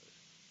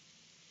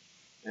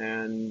disorder.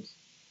 And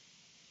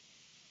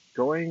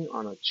going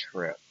on a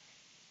trip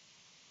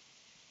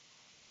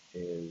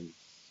is,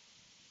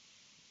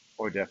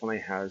 or definitely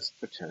has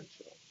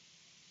potential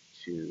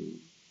to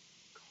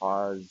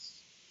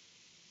cause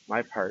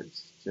my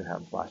parts to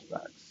have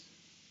flashbacks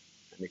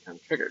and become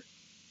triggered.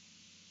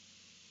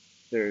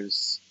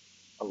 There's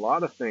a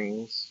lot of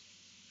things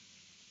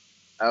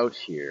out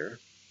here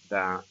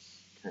that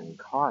can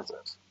cause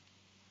it.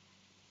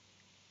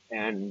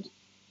 And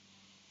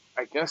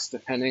I guess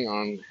depending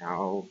on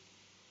how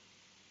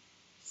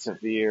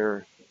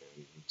severe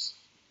and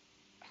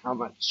how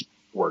much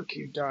work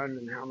you've done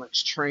and how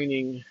much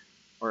training,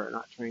 or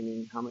not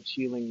training, how much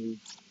healing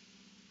you've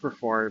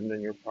performed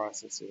and you're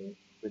processing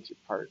with your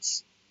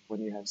parts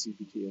when you have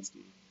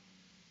CPTSD.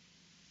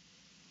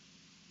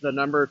 The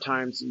number of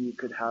times you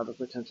could have a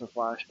potential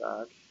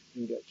flashback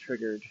and get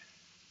triggered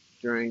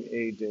during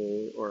a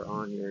day or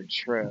on your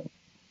trip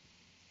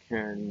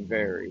can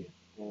vary.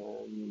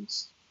 And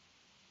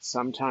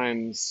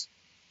sometimes,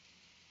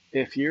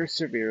 if you're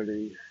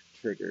severely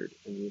triggered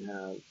and you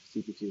have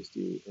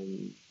CPTSD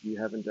and you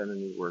haven't done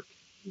any work,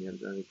 you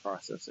haven't done any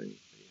processing,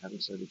 you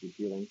haven't started your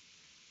healing,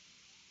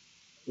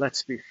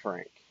 let's be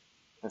frank,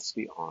 let's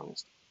be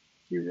honest.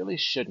 You really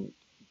shouldn't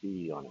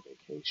be on a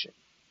vacation,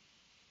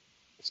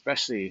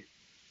 especially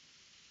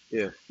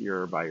if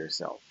you're by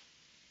yourself.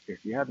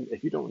 If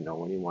you don't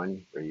know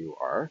anyone where you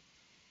are,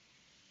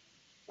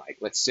 like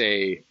let's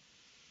say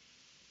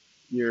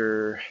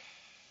you're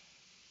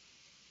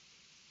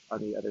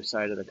on the other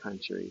side of the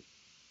country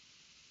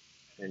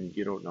and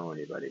you don't know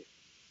anybody.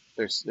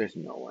 There's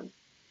no one,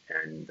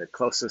 and the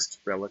closest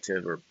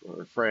relative or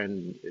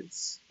friend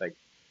is like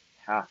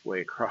halfway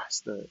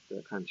across the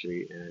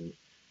country, and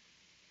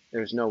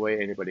there's no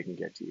way anybody can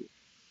get to you.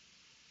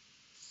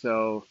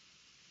 So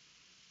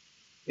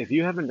if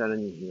you haven't done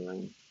any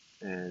healing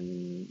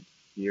and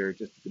you're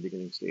just at the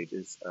beginning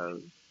stages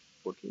of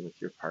working with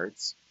your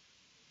parts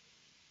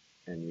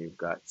and you've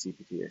got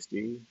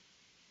CPTSD,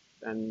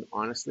 then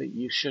honestly,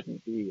 you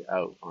shouldn't be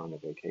out on a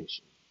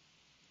vacation.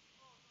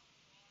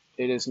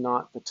 It is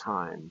not the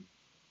time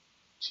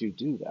to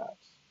do that,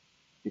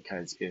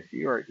 because if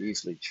you are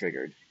easily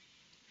triggered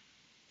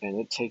and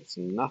it takes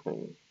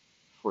nothing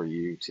for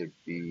you to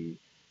be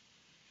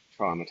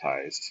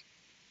traumatized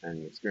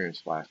and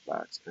experience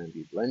flashbacks and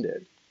be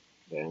blended,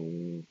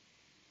 then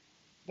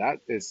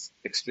that is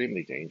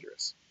extremely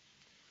dangerous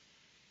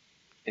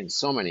in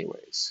so many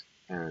ways.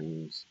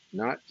 And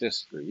not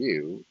just for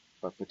you,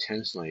 but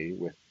potentially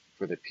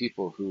for the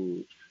people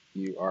who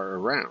you are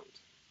around.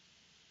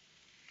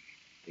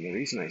 And the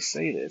reason I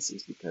say this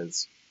is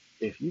because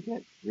if you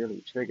get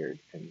really triggered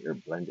and you're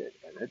blended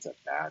and it's a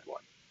bad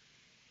one,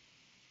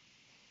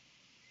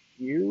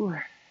 you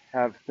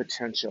have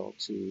potential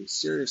to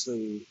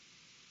seriously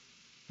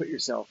put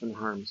yourself in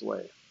harm's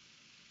way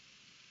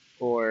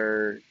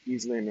or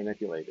easily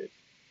manipulated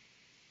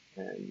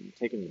and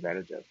taken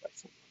advantage of by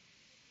someone.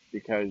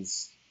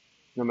 Because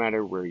no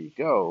matter where you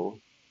go,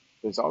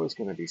 there's always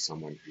going to be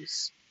someone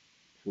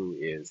who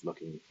is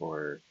looking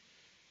for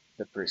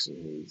the person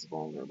who's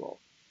vulnerable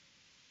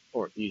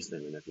or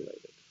easily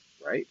manipulated,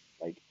 right?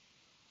 Like,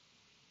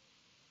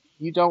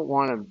 you don't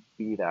want to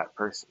be that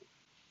person.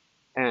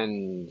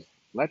 And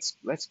let's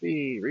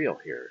be real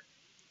here.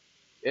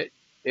 It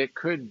it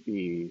could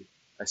be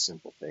a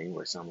simple thing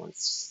where someone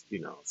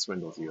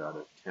swindles you out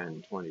of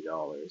 $10,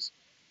 $20,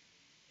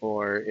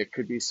 or it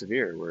could be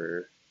severe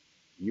where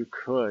you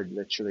could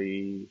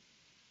literally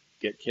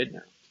get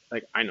kidnapped.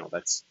 Like, I know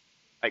that's,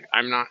 like,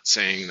 I'm not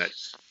saying that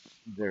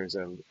there's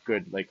a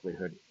good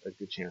likelihood, a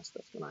good chance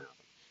that's going to happen.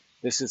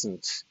 This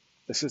isn't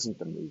this isn't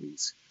the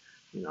movies,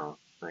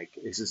 like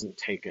this isn't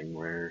Taken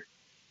where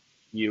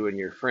you and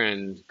your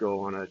friend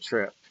go on a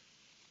trip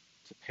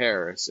to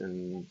Paris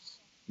and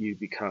you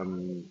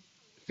become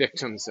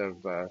victims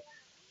of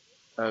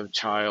um,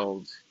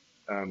 child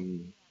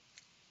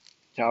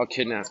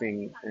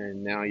kidnapping,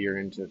 and now you're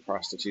into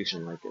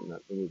prostitution like in the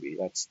movie.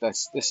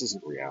 This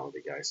isn't reality,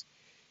 guys.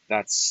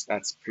 That's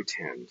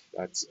pretend.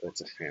 That's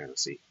a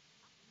fantasy.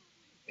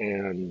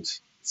 And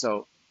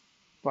so,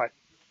 but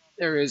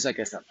there is, I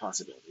guess, that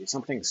possibility.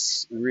 Something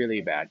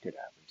really bad could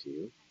happen to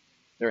you.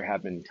 There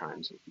have been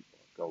times when people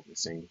go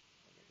missing when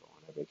they go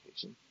on a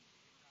vacation.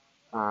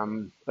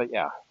 But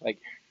yeah, like,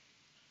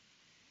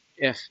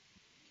 if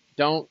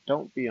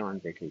don't be on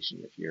vacation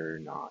if you're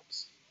not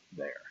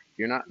there. If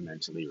you're not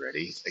mentally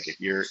ready, like if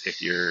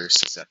you're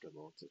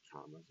susceptible to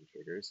traumas and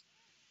triggers,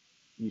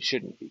 you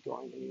shouldn't be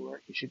going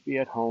anywhere. You should be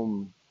at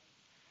home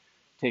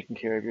taking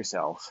care of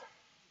yourself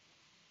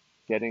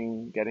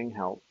getting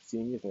help,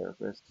 seeing your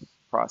therapist,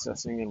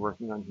 processing and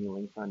working on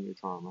healing from your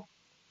trauma.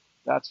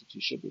 That's what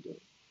you should be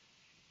doing.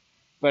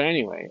 But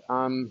anyway,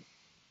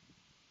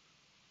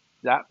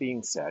 that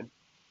being said,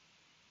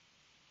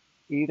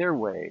 either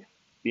way,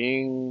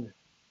 being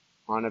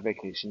on a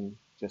vacation,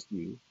 just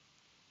you,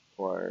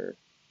 or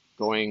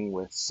going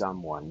with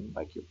someone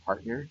like your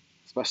partner,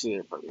 especially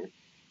your partner,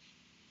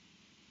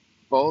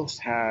 both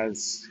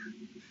has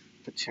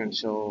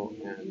potential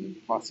and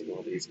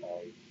possibilities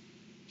of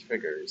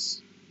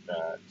triggers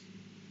that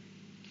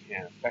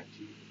can affect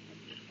you when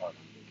you're out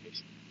on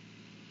vacation.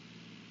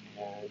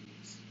 And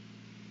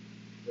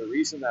the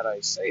reason that I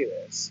say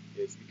this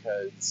is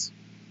because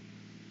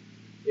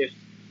if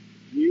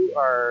you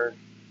are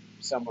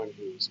someone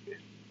who's been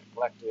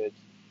neglected,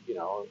 you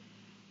know,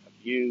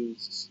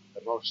 abused,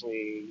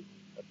 emotionally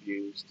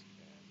abused,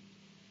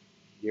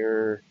 and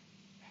you're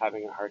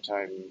having a hard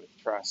time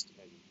with trust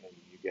and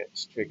you get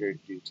triggered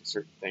due to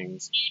certain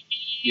things,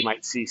 you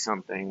might see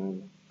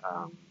something,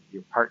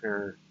 your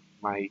partner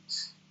might,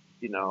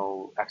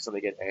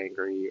 accidentally get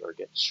angry or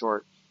get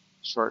short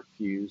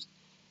fused,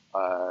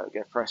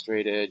 get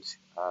frustrated,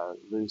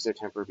 lose their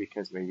temper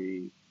because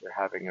maybe they're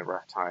having a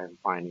rough time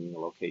finding a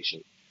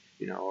location,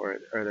 or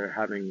they're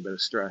having a bit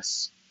of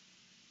stress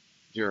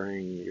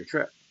during your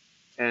trip.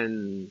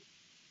 And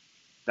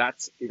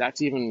that's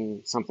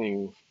even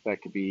something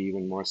that could be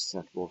even more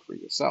susceptible for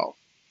yourself.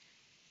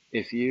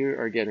 If you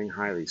are getting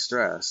highly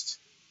stressed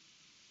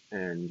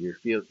and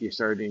you're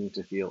starting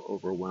to feel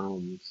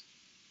overwhelmed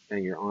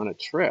and you're on a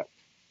trip,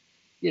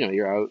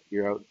 you're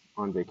out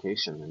on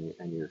vacation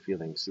and you're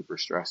feeling super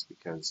stressed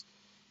because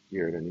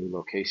you're at a new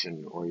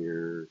location,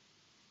 or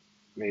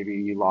maybe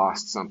you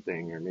lost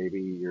something, or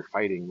maybe you're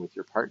fighting with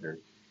your partner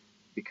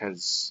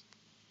because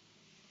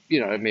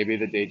maybe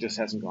the day just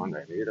hasn't gone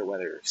right. Maybe the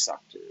weather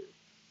sucked, or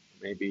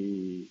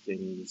maybe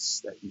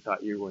things that you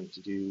thought you were going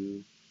to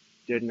do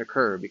didn't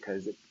occur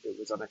because it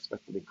was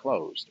unexpectedly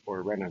closed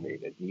or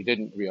renovated, and you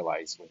didn't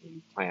realize when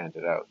you planned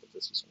it out that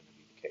this was going to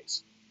be the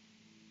case.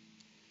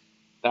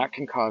 That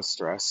can cause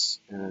stress,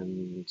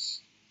 and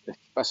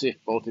especially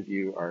if both of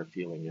you are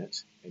feeling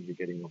it and you're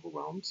getting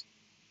overwhelmed,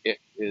 it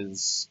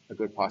is a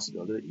good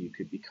possibility that you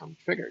could become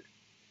triggered.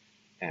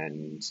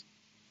 And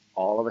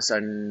all of a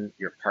sudden,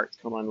 your parts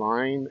come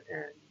online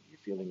and you're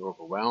feeling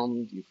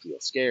overwhelmed, you feel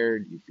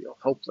scared, you feel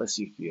hopeless,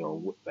 you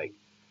feel like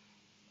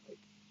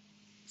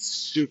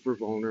super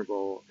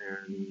vulnerable,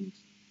 and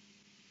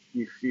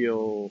you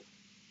feel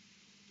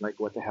like,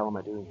 what the hell am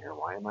I doing here?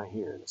 Why am I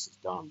here? This is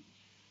dumb.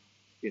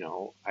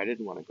 I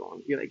didn't want to go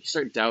on. You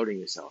start doubting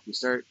yourself. You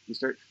start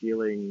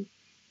feeling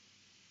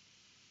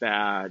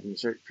bad, and you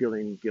start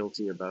feeling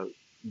guilty about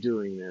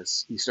doing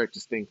this. You start to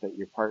think that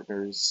your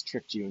partner's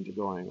tricked you into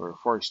going, or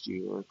forced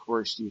you, or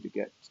coerced you to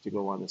get to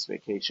go on this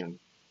vacation.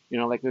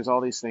 Like, there's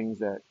all these things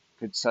that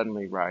could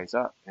suddenly rise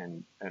up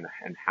and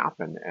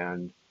happen,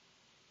 and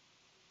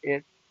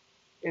it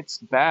it's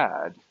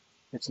bad.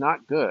 It's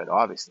not good,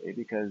 obviously,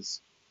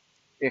 because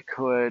it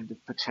could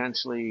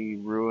potentially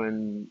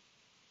ruin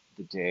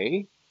the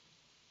day,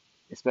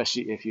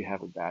 especially if you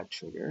have a bad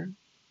trigger.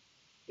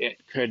 It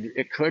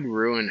could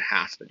ruin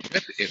half the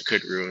trip. It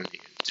could ruin the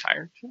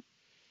entire trip.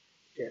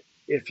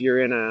 If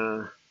you're in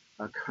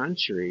a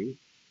country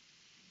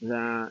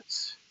that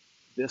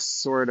this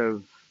sort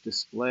of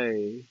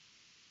display,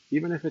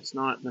 even if it's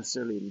not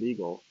necessarily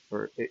legal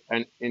or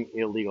an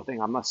illegal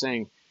thing, I'm not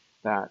saying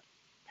that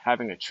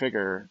having a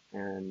trigger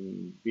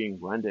and being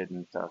blended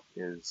and stuff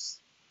is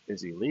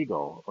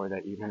illegal, or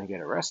that you're going to get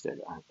arrested.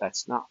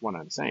 That's not what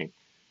I'm saying.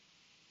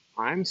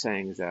 I'm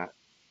saying is that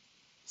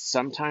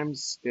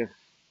sometimes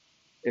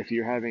if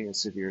you're having a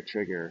severe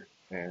trigger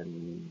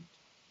and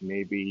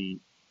maybe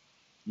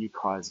you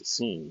cause a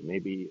scene,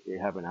 maybe you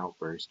have an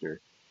outburst,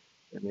 or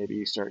maybe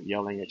you start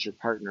yelling at your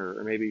partner,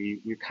 or maybe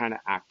you kind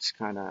of act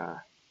kind of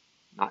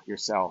not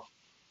yourself,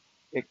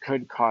 it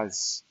could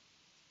cause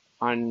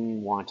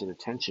unwanted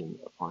attention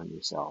upon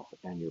yourself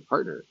and your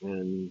partner.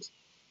 And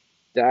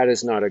that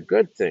is not a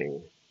good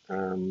thing,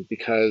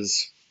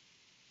 because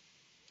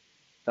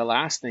the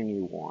last thing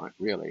you want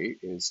really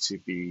is to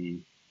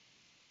be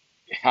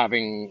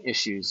having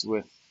issues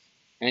with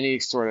any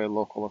sort of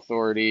local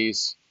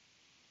authorities.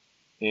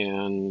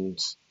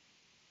 And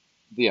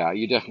yeah,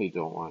 you definitely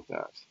don't want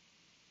that.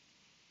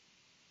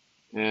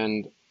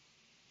 And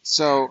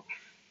so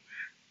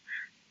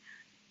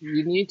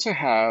you need to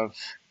have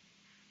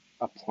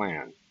a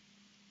plan.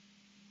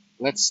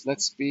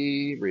 Let's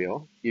be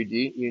real. You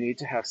need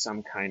to have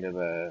some kind of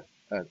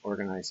an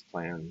organized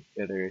plan,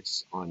 whether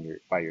it's on your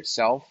by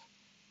yourself,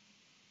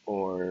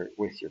 or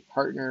with your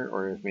partner,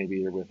 or if maybe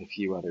you're with a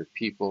few other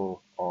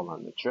people all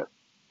on the trip.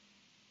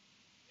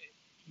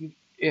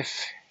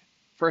 If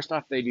first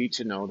off, they need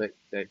to know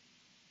that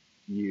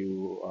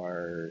you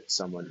are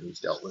someone who's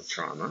dealt with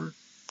trauma.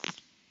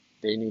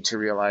 They need to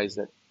realize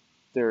that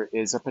there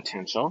is a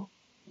potential,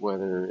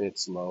 whether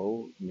it's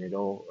low,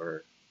 middle,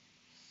 or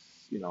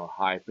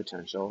high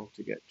potential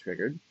to get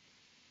triggered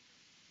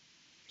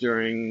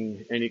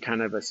during any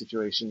kind of a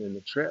situation in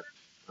the trip.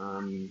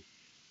 Um,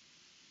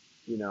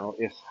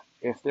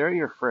 if they're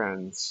your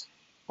friends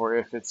or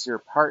if it's your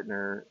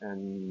partner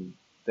and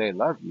they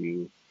love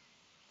you,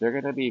 they're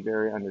going to be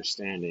very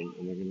understanding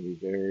and they're going to be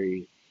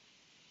very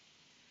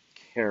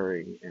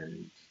caring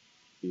and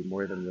be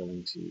more than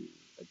willing to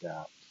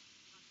adapt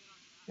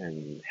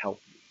and help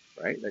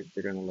you, right? Like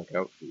they're going to look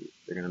out for you.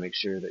 They're going to make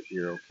sure that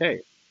you're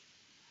okay.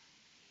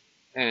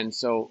 And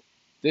so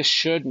this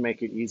should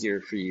make it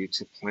easier for you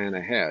to plan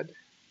ahead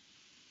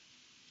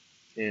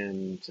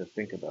and to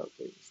think about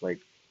things like,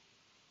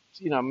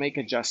 make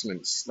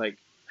adjustments like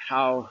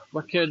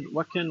what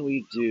can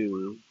we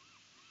do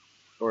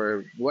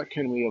or what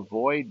can we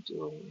avoid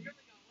doing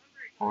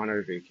on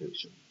our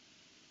vacation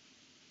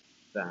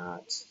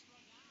that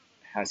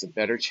has a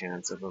better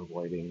chance of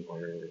avoiding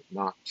or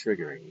not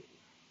triggering.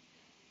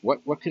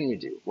 What can we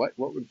do? What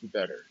would be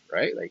better,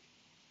 right? Like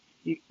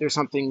there's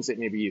some things that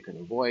maybe you can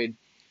avoid.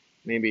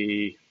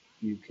 Maybe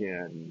you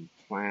can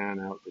plan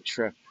out the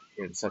trip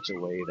in such a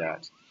way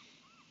that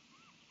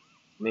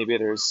maybe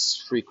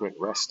there's frequent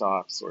rest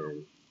stops or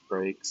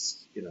breaks,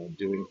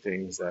 doing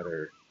things that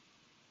are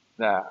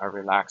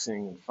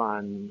relaxing and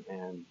fun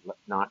and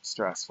not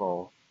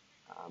stressful.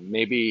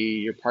 Maybe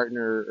your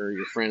partner or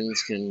your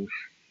friends can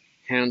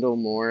handle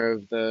more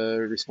of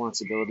the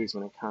responsibilities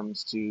when it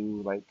comes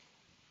to like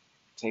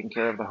taking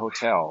care of the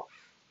hotel,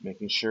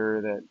 making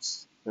sure that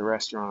the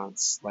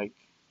restaurants like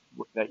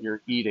that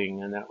you're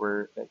eating and that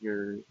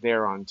you're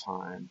there on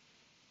time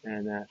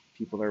and that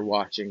people are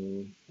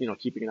watching,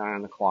 keeping an eye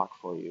on the clock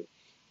for you.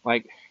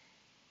 Like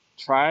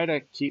try to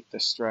keep the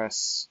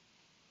stress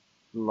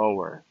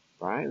lower,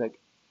 right? Like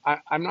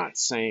I'm not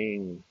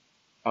saying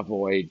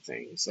avoid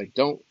things. Like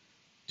don't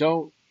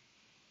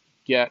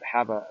get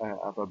have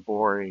a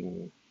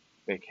boring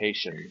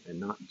vacation and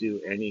not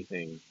do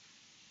anything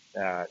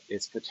that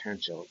is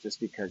potential just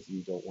because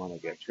you don't want to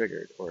get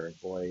triggered or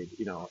avoid,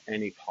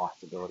 any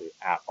possibility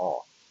at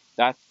all.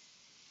 That's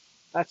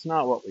that's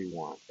not what we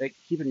want. Like,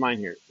 keep in mind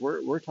here,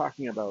 we're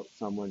talking about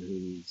someone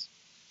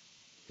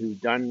who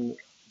done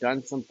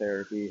some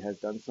therapy, has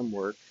done some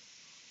work,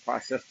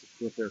 processed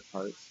with their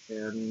parts,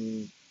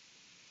 and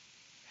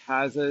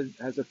has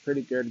a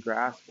pretty good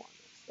grasp on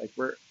this.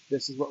 Like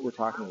this is what we're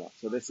talking about.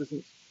 So this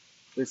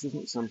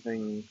isn't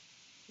something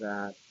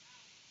that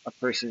a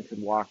person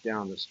could walk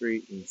down the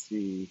street and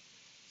see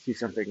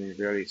something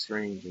very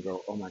strange and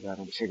go, oh my god,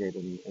 I'm triggered,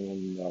 and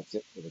then that's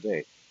it for the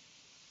day.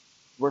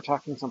 We're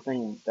talking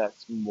something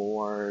that's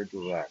more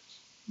direct,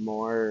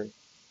 more,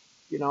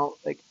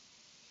 like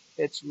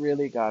it's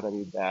really got to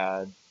be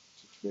bad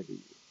to trigger you.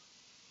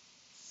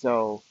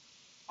 So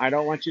I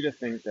don't want you to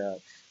think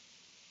that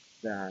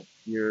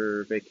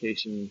your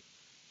vacation,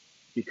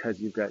 because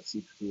you've got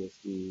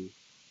CPTSD,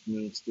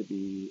 needs to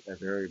be a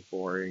very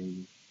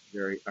boring,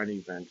 very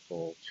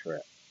uneventful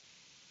trip.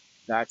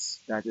 That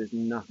is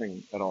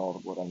nothing at all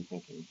of what I'm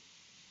thinking.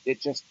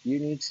 It just you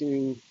need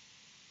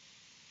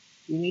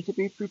to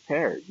be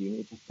prepared. You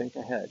need to think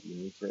ahead. You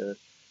need to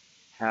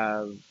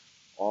have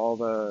all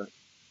the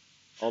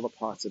all the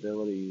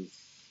possibilities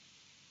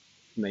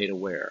made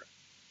aware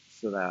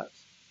so that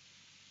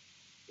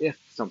if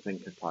something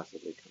could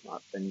possibly come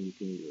up, then you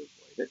can either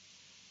avoid it,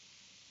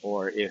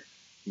 or if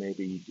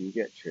maybe you do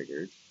get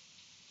triggered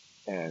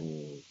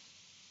and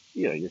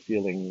you're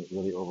feeling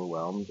really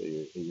overwhelmed, or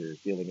you're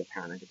feeling a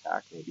panic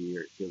attack, maybe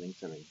you're feeling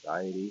some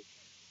anxiety,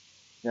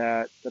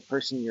 that the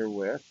person you're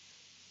with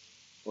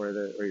or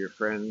your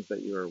friends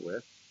that you are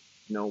with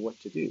know what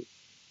to do.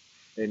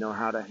 They know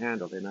how to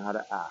handle. They know how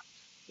to act.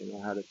 They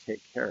know how to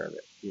take care of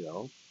it.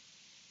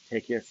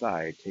 Take you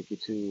aside, take you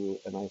to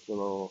a nice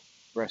little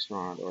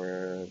restaurant or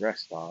a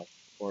rest stop,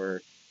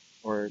 or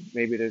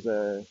maybe there's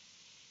an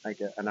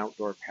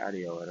outdoor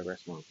patio at a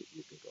restaurant that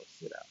you could go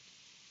sit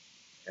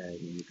at, and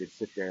you could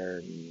sit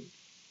there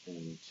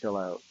and chill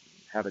out,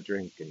 and have a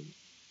drink,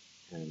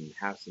 and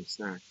have some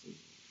snacks,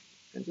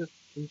 and just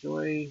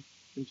enjoy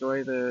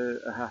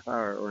the a half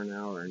hour or an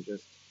hour, and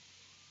just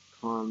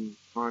calm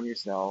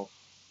yourself,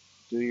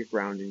 do your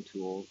grounding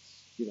tools,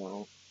 you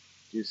know,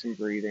 do some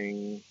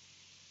breathing,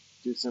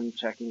 do some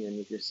checking in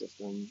with your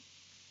system.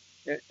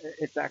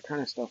 It's that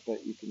kind of stuff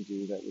that you can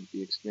do that would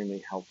be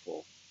extremely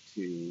helpful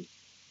to,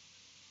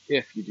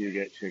 if you do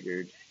get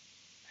triggered,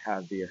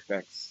 have the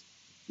effects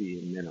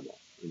be minimal.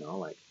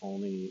 Like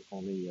only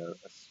a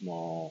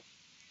small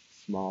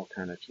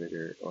kind of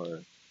trigger, or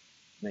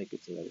make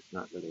it so that it's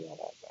not really all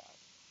that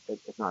bad.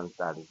 It's not as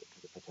bad as it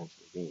could have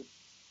potentially been.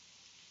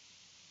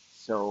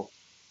 So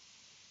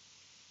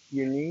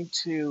you need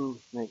to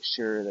make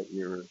sure that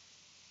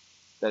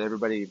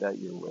everybody that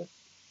you're with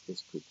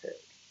is prepared,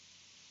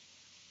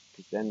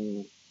 because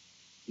then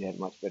you have a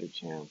much better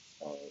chance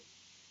of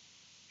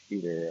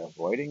either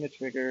avoiding a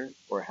trigger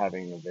or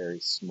having a very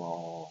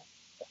small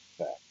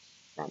effect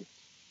from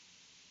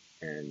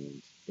it,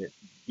 and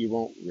you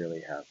won't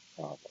really have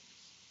problems.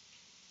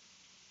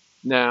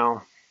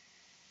 Now,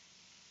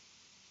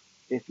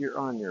 if you're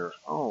on your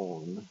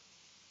own,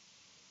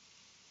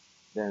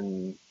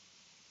 then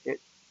it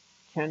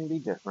can be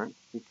different,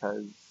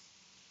 because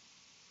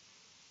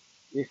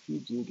if you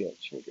do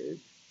get triggered,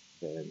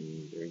 then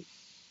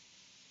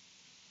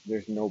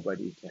there's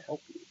nobody to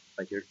help you.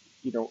 Like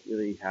you don't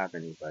really have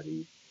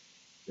anybody.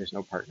 There's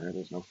no partner.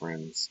 There's no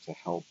friends to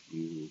help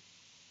you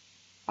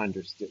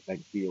understand,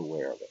 like be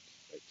aware of it,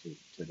 like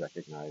to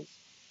recognize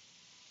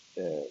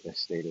the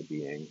state of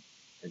being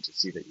and to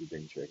see that you've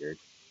been triggered.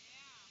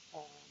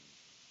 Um,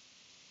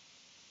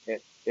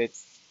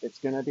 it's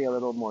going to be a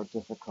little more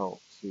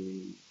difficult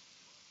to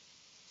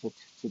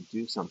to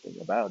do something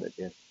about it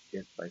if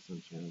by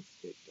some chance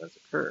it does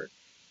occur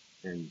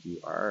and you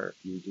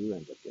do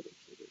end up getting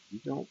triggered.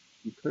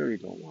 You clearly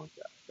don't want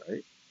that,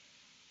 right?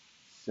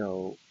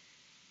 So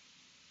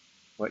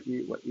what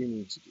you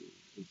need to do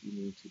is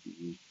you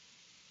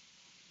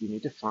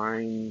need to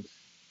find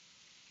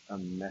a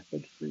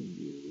method for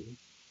you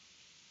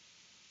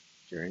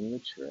during the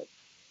trip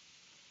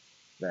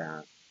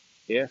that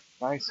if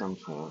by some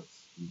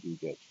chance you do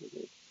get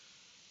triggered,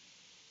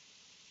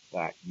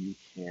 that you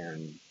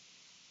can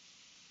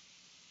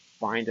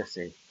find a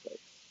safe place.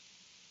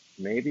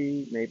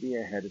 Maybe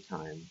ahead of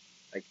time.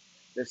 Like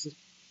this is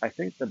I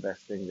think the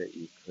best thing that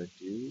you could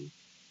do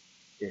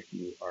if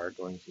you are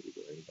going to be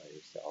going by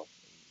yourself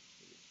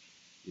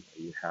and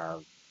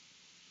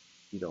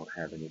you don't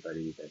have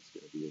anybody that's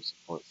going to be your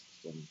support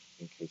system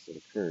in case it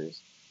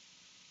occurs,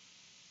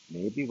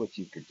 maybe what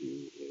you could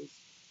do is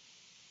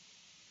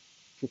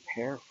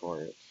prepare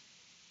for it.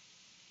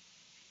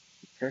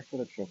 Prepare for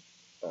the trip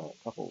a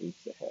couple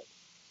weeks ahead.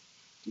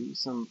 Do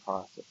some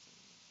processing,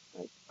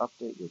 like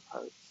update your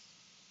parts,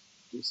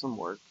 do some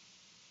work.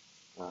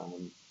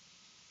 Um,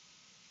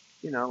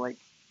 like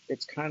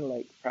it's kind of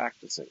like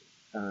practicing,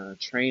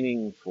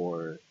 training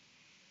for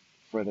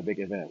the big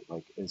event,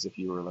 like as if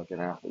you were like an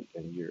athlete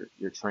and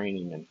you're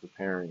training and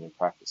preparing and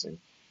practicing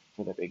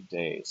for the big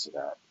day, so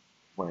that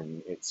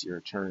when it's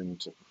your turn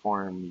to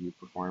perform, you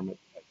perform it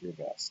at your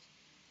best.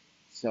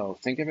 So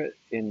think of it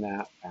in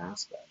that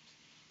aspect.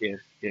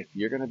 If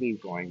you're going to be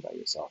going by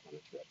yourself on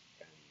a trip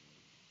and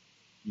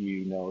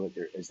you know that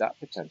there is that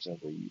potential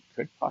where you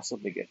could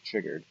possibly get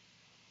triggered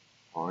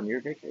on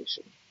your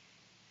vacation,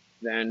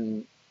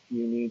 then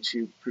you need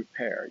to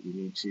prepare. You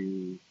need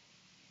to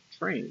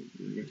train.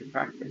 You need to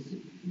practice.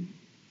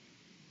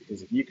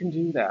 Because if you can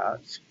do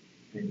that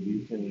and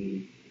you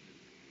can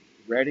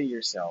ready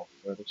yourself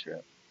for the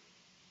trip,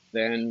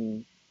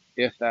 then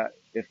if that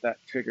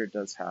trigger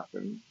does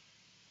happen,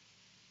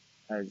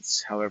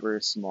 as however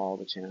small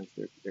the chance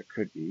there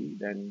could be,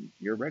 then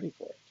you're ready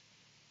for it.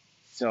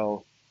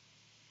 So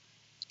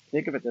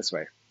think of it this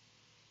way.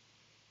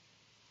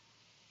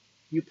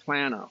 You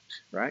plan out,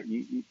 right?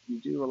 You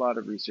do a lot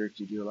of research,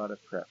 you do a lot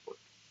of prep work.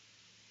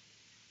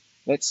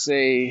 Let's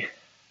say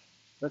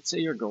let's say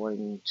you're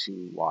going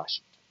to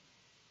Washington.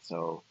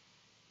 So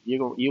you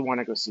want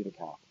to go see the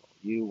Capitol.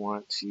 You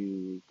want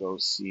to go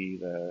see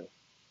the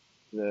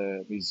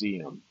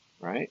museum,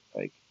 right?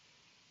 Like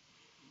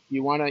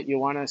you want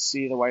to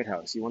see the White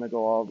House. You want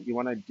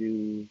to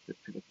do the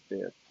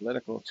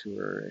political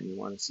tour, and you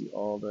want to see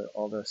all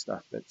the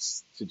stuff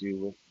that's to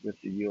do with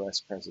the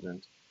U.S.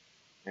 president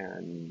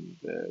and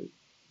the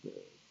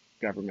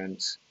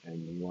government,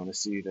 and you want to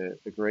see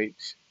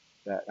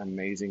that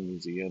amazing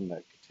museum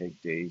that could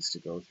take days to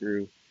go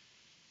through,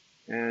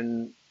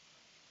 and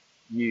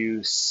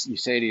you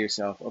say to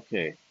yourself,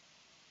 okay,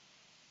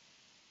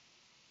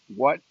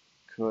 what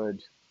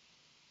could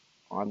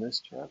on this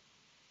trip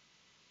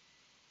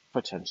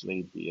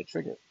potentially be a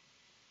trigger?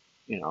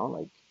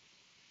 Like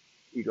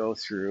you go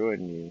through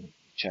and you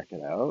check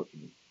it out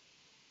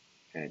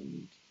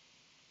and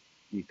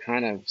you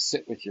kind of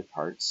sit with your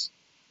parts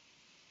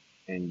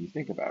and you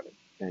think about it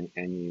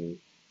and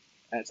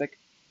it's like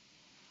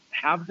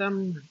have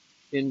them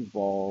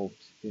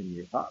involved in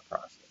your thought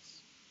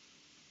process,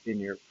 in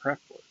your prep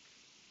work,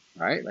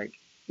 right? Like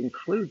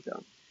include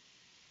them.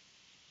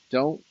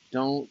 Don't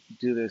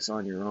do this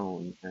on your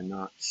own and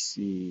not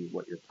see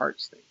what your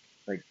parts think.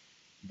 Like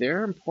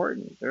they're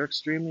important. They're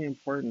extremely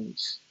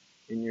important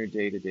in your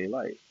day-to-day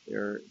life. They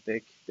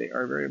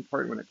are very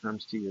important when it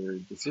comes to your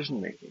decision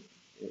making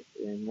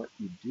in what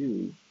you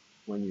do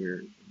when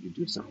you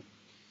do something,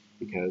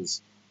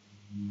 because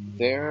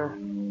they're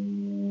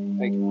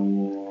like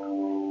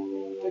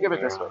think of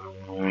it this way.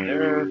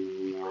 They're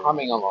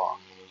humming along.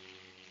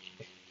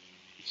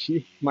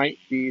 You might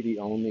be the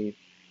only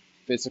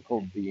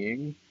physical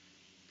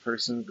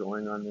person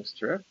going on this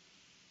trip,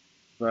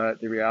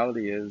 but the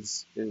reality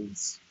is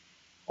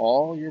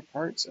all your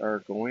parts are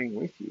going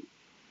with you.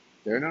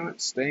 They're not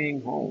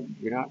staying home.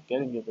 You're not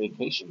getting a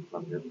vacation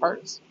from your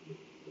parts.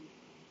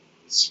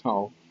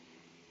 So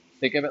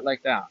think of it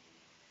like that.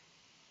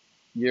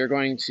 You're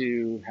going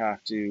to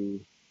have to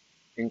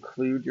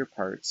include your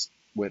parts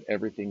with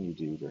everything you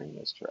do during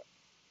this trip.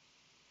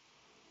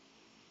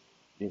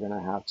 You're going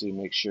to have to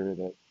make sure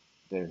that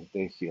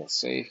they feel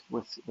safe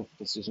with the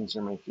decisions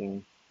you're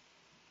making.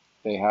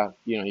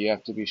 You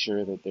have to be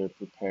sure that they're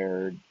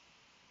prepared.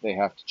 They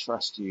have to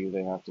trust you.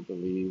 They have to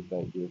believe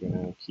that you're going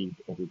to keep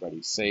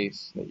everybody safe,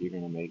 that you're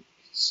going to make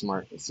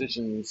smart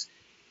decisions,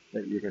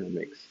 that you're going to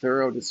make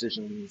thorough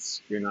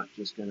decisions. You're not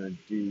just going to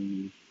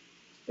do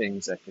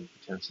things that could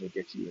potentially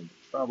get you into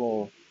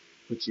trouble,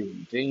 put you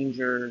in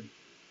danger.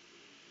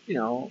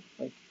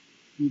 like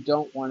you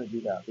don't want to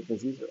do that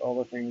because these are all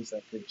the things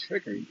that could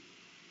trigger you.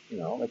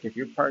 Like if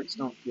your parts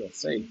don't feel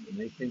safe and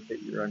they think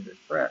that you're under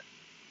threat,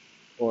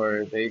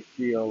 or they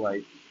feel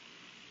like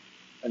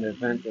an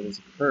event that has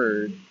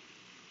occurred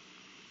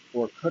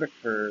or could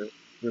occur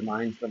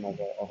reminds them of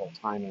a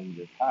time in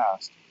your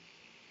past,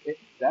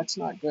 that's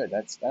not good.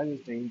 That is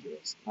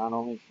dangerous, not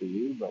only for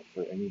you but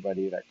for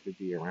anybody that could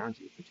be around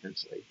you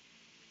potentially.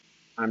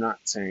 I'm not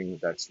saying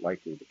that that's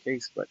likely the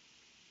case, but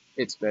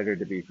it's better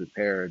to be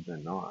prepared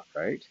than not,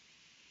 right?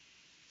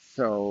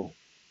 So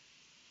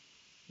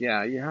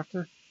yeah,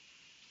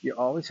 you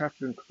always have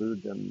to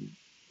include them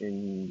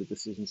in the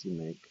decisions you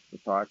make, the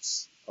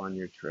thoughts on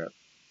your trip,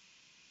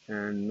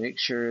 and make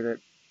sure that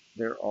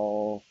they're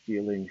all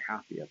feeling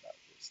happy about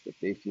this, that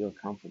they feel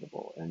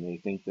comfortable and they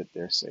think that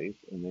they're safe,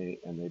 and they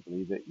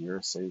believe that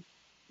you're safe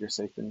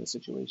in the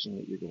situation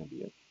that you're going to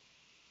be in.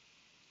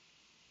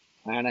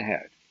 Plan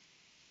ahead.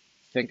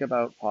 Think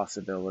about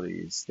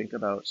possibilities. Think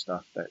about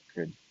stuff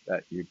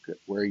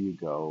where you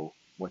go,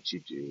 what you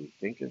do.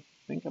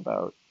 Think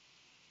about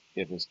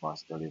if there's a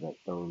possibility that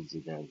those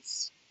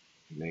events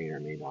may or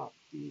may not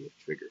be a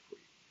trigger for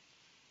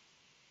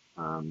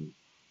you.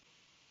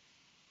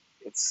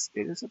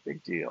 It is a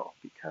big deal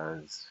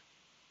because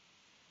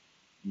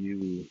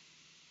you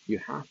you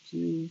have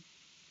to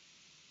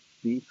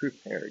be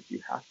prepared.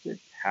 You have to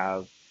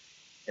have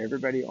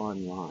everybody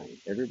online.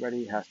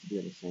 Everybody has to be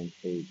on the same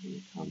page when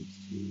it comes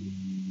to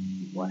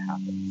what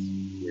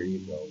happens, where you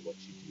go, what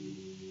you do,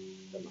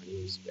 the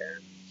money you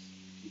spend,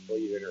 people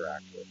you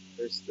interact with.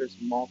 There's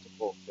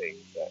multiple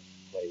things that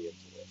play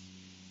into this,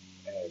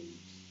 and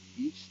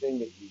each thing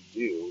that you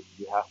do,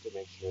 you have to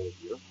make sure that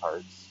your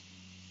parts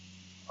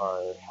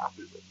are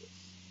happy with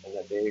this, and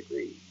that they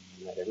agree,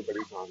 and that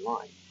everybody's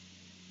online.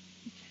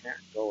 You can't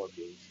go against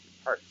your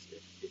parts.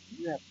 If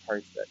you have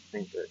parts that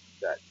think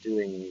that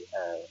doing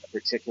a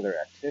particular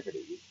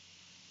activity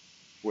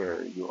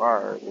where you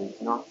are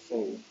is not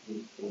safe,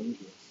 is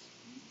dangerous,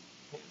 you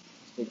can't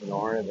just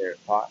ignore their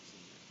thoughts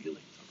and their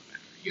feelings on the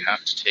matter. You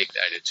have to take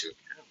that into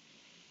account.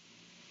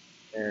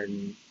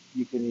 And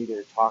you can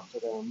either talk to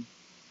them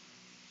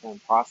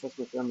and process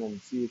with them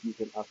and see if you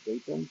can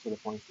update them to the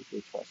point that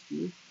they trust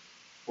you,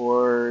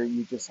 or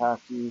you just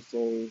have to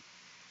say,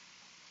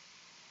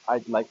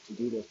 I'd like to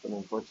do this, but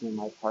unfortunately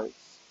my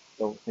parts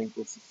don't think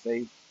this is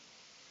safe.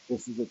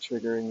 This is a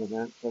triggering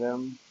event for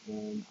them,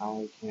 and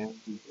I can't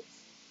do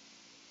this.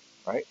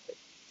 Right?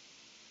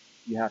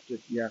 You have to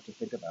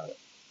think about it.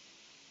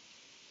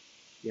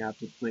 You have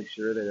to make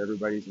sure that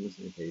everybody's on the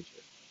same page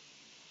here.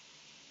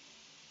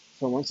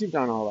 So once you've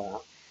done all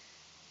that,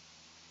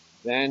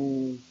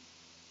 then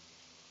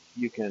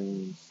you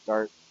can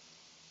start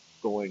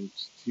going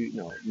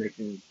to,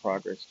 making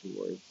progress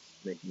towards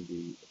making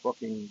the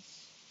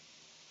bookings,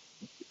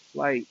 make your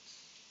flights,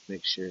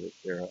 make sure that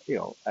they're,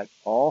 at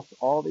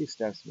all these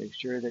steps, make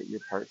sure that your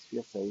parts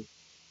feel safe,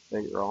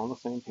 that you're all on the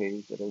same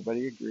page, that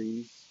everybody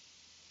agrees.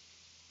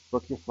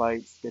 Book your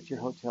flights, get your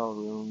hotel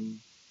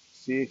room,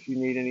 see if you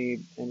need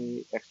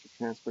any extra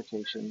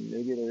transportation.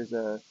 Maybe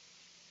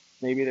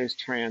there's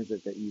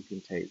transit that you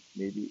can take.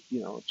 Maybe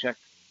check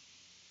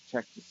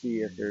to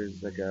see if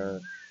there's like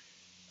a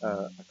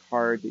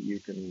card that you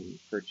can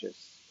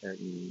purchase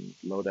and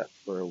load up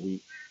for a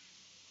week.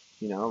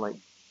 Like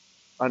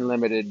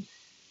unlimited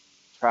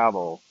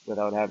travel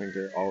without having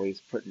to always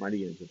put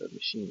money into the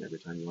machine every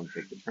time you want to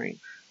take the train.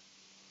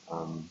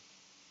 Um,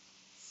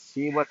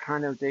 See what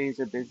kind of days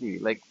are busy.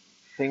 Like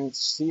things,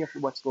 see if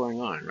what's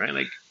going on, right?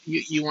 Like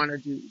you want to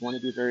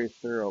be very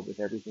thorough with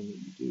everything that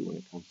you do when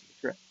it comes to the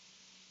trip.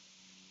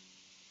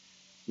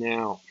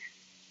 Now,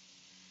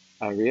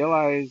 I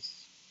realize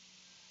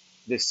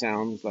this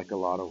sounds like a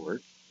lot of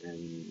work,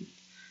 and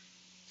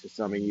to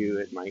some of you,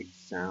 it might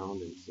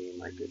sound and seem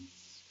like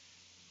it's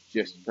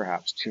just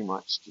perhaps too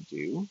much to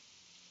do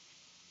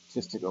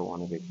just to go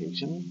on a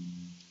vacation.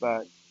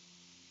 But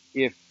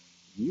if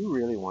you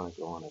really want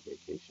to go on a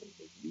vacation,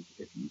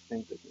 if you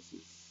think that this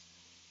is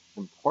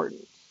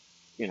important,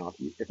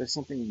 if it's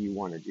something you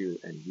want to do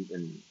and you've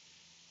been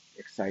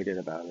excited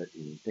about it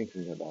and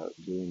thinking about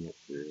doing it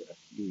for a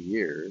few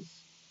years,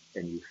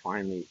 and you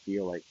finally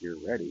feel like you're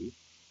ready,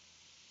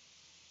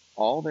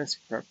 all this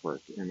prep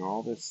work and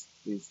all this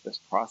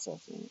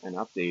processing and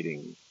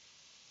updating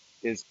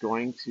is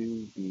going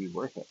to be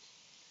worth it.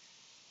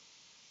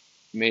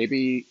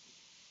 Maybe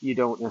you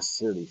don't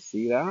necessarily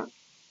see that,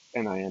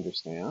 and I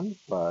understand,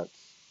 but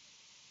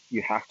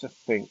you have to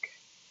think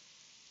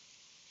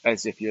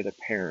as if you're the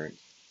parent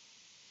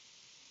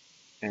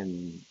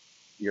and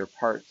your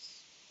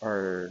parts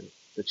are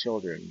the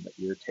children that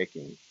you're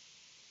taking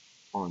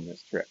on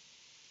this trip.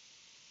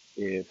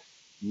 If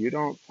you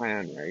don't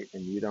plan right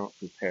and you don't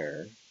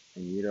prepare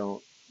and you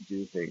don't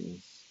do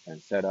things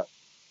and set up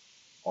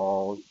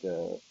all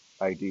the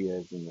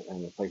ideas and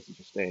the places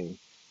you're staying,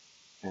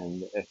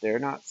 and if they're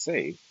not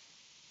safe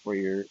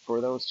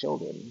for those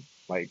children,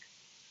 like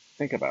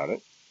think about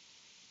it,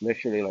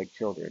 literally like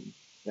children,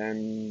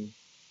 then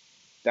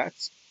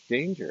that's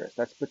dangerous.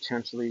 That's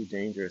potentially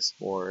dangerous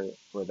for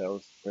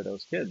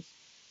those kids.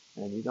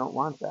 And you don't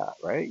want that,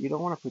 right? You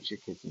don't want to put your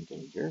kids in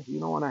danger. You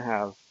don't want to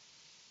have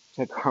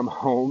to come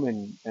home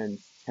and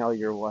tell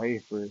your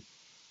wife or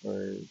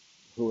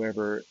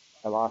whoever,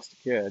 I lost a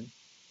kid.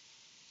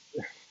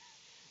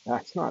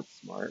 That's not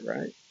smart,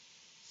 right?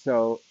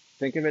 So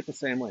think of it the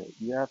same way.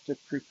 You have to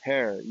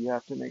prepare. You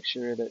have to make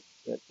sure that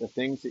the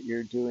things that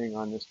you're doing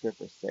on this trip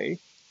are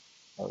safe,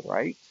 are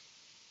right,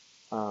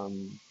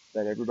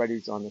 that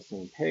everybody's on the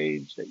same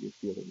page, that you're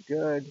feeling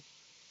good,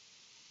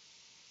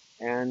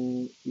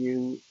 and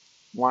you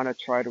want to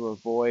try to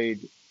avoid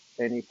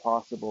any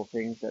possible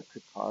things that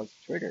could cause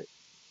triggers.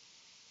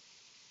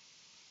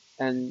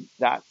 And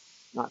that's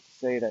not to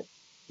say that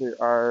there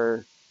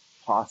are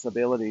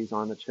possibilities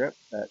on the trip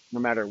that no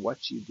matter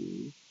what you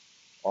do,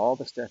 all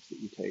the steps that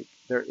you take,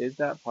 there is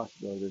that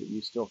possibility that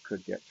you still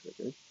could get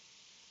triggered.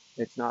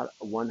 It's not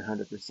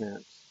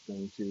 100%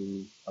 going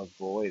to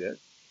avoid it.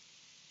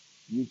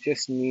 You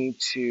just need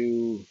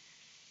to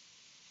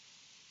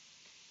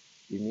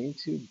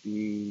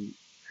be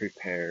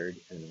prepared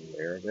and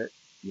aware of it.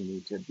 You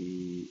need to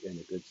be in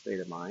a good state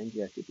of mind.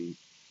 You have to be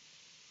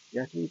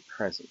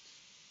present.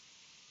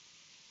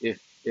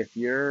 If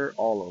you're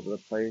all over the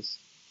place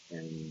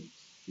and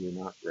you're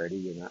not ready,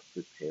 you're not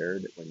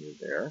prepared when you're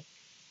there,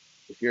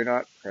 if you're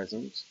not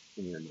present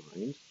in your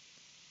mind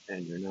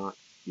and you're not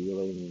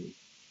feeling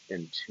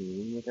in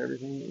tune with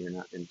everything, and you're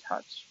not in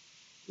touch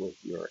with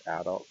your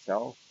adult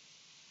self,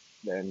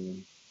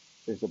 then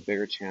there's a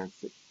bigger chance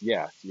that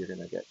yes, you're going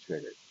to get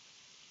triggered.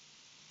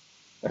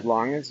 As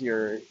long as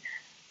you're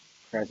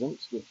present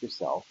with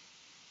yourself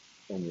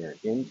and you're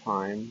in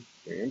time,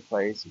 you're in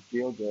place, you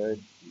feel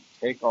good, you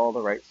take all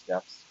the right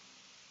steps,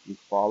 you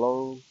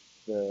follow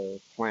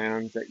the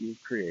plans that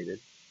you've created,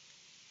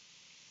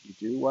 you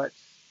do what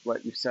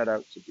you set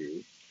out to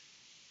do,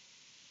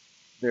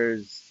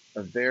 there's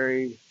a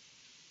very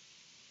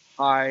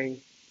high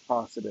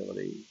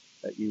possibility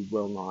that you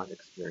will not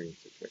experience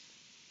a trigger.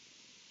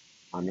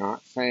 I'm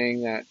not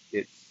saying that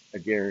it's a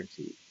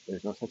guarantee.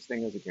 There's no such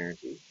thing as a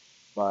guarantee.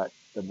 But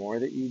the more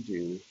that you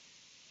do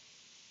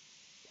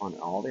on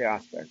all the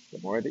aspects, the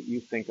more that you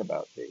think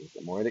about things,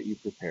 the more that you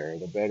prepare,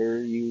 the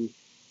better you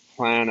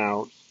plan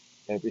out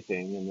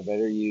everything, and the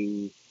better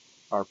you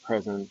are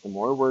present, the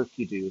more work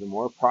you do, the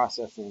more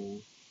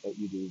processing that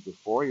you do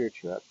before your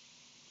trip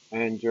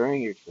and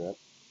during your trip,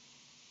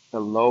 the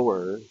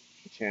lower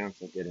the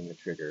chance of getting a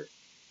trigger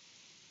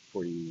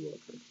for you will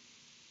occur.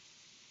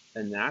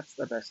 And that's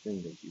the best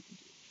thing that you can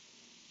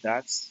do.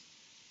 That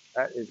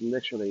is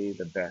literally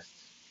the best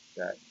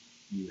that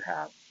you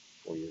have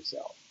for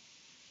yourself.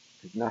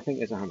 Because nothing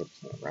is 100%,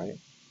 right?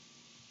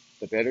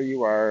 The better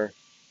you are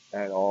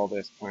at all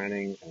this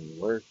planning and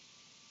work,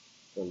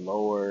 the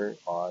lower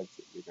odds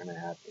that you're going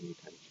to have any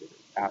kind of trigger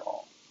at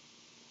all.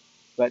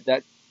 But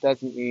that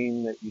doesn't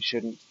mean that you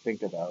shouldn't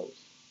think about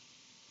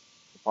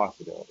the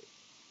possibility.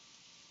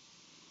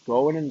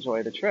 Go and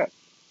enjoy the trip.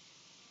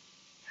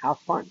 Have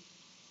fun.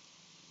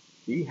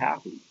 Be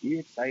happy. Be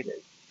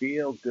excited.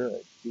 Feel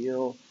good.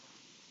 Feel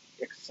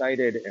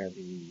excited and,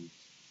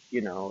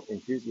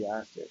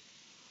 enthusiastic.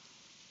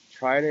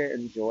 Try to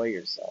enjoy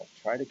yourself.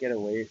 Try to get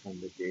away from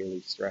the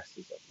daily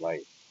stresses of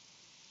life.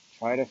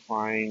 Try to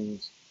find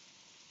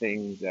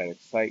things that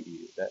excite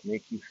you, that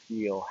make you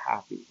feel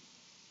happy,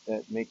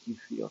 that make you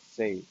feel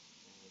safe,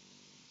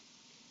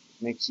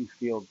 makes you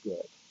feel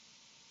good.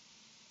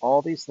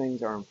 All these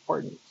things are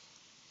important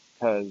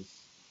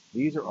because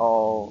these are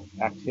all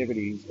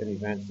activities and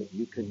events that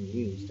you can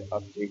use to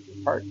update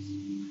your parts.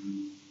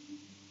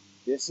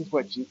 This is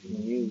what you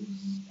can use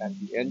at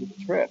the end of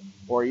the trip,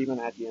 or even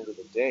at the end of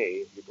the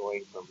day if you're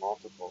going for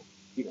multiple,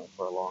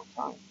 for a long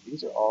time.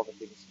 These are all the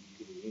things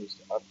you can use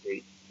to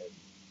update and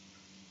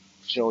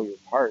show your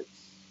parts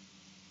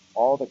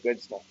all the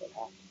good stuff that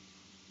happens.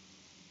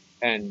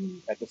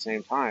 And at the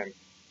same time,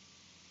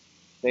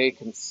 they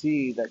can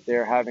see that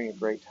they're having a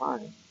great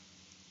time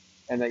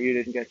and that you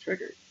didn't get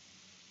triggered.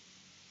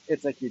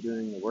 It's like you're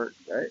doing the work,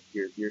 right?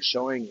 You're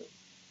showing them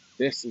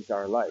this is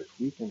our life.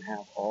 We can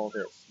have all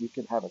this. We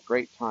can have a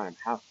great time,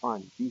 have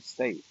fun, be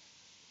safe,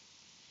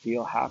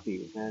 feel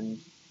happy, and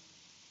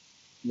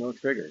no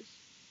triggers.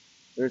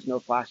 There's no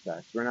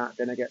flashbacks. We're not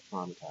going to get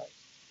traumatized.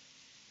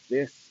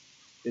 This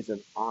is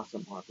an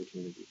awesome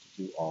opportunity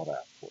to do all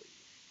that for you.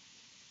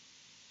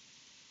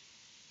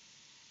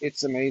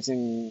 It's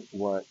amazing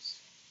what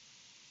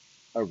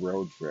a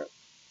road trip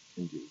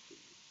can do for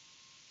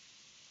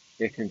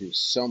you. It can do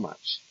so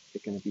much.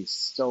 It can be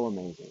so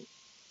amazing.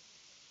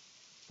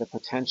 The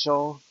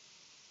potential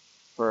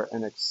for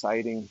an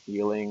exciting,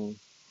 healing,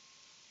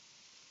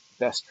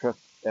 best trip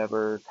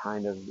ever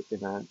kind of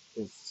event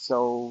is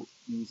so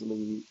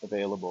easily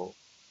available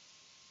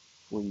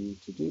for you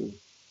to do.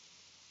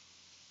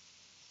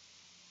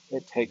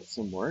 It takes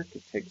some work,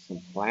 it takes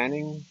some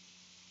planning,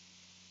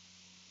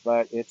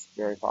 but it's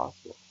very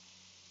possible.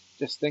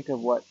 Just think of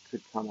what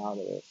could come out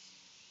of this.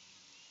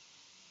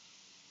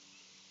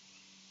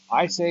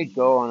 I say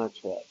go on a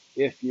trip.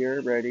 If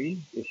you're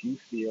ready, if you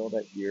feel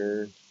that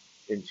you're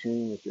in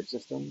tune with your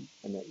system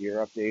and that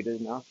you're updated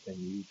enough and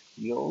you've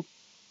healed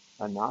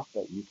enough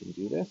that you can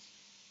do this,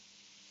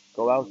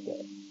 Go out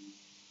there,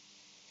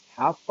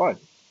 have fun.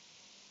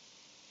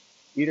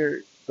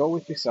 Either go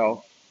with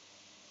yourself,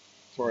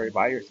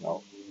 by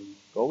yourself,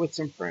 go with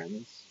some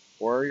friends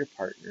or your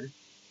partner,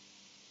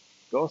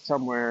 go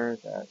somewhere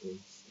that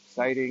is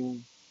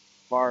exciting,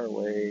 far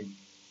away,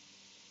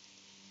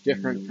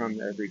 different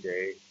from every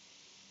day.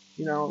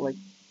 Like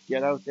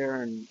get out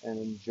there and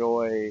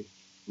enjoy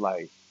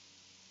life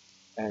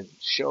and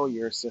show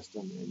your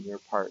system and your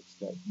parts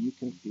that you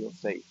can feel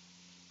safe,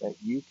 that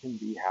you can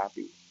be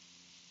happy,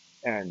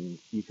 and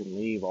you can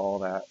leave all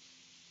that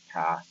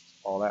past,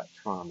 all that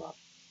trauma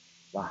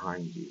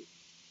behind you.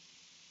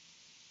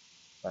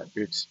 But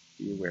just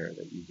be aware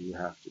that you do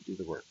have to do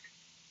the work.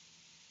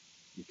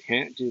 You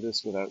can't do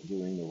this without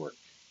doing the work.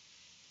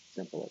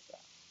 Simple as that.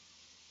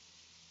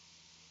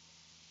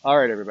 All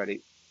right,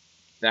 everybody.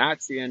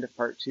 That's the end of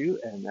part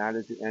 2, and that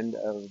is the end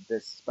of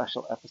this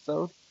special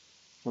episode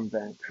from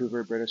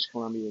Vancouver, British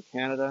Columbia,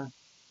 Canada.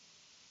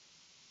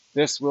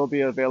 This will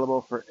be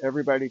available for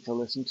everybody to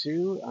listen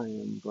to. I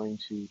am going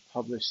to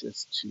publish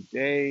this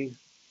today,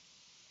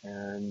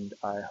 and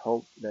I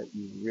hope that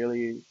you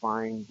really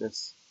find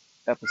this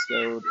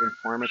episode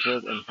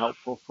informative and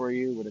helpful for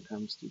you when it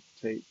comes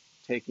to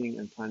taking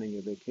and planning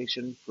a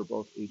vacation for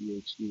both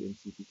ADHD and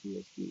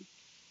CPTSD.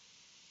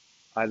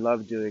 I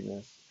love doing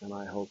this, and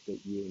I hope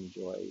that you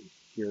enjoy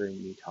hearing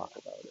me talk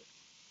about it.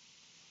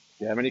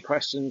 If you have any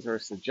questions or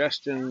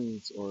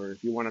suggestions, or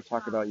if you want to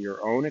talk about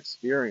your own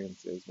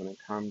experiences when it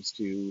comes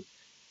to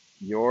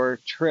your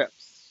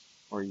trips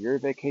or your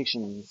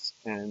vacations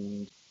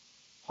and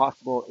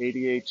possible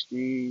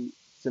ADHD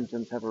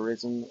symptoms have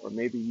arisen, or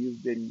maybe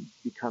you've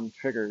become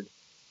triggered,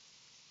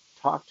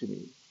 talk to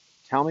me.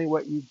 Tell me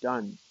what you've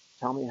done.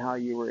 Tell me how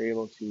you were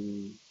able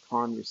to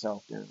calm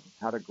yourself down,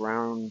 how to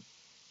ground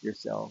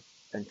yourself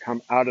and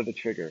come out of the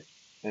trigger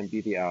and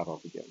be the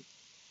adult again.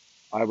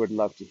 I would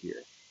love to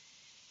hear.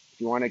 If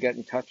you want to get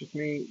in touch with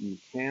me, you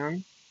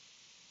can.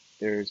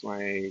 There's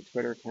my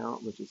Twitter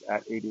account, which is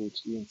at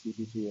ADHD and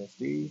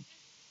CPTSD.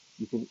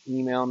 You can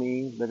email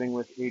me,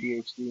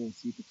 livingwithadhd and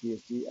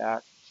CPTSD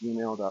at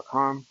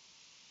gmail.com.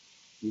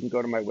 You can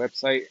go to my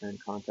website and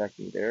contact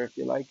me there if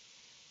you like.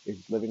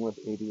 It's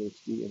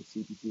livingwithadhd and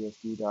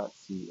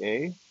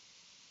CPTSD.ca.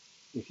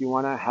 If you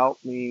want to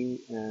help me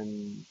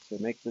and to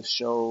make this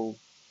show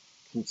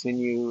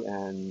continue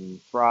and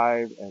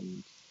thrive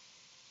and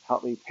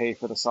help me pay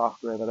for the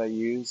software that I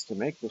use to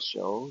make this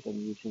show,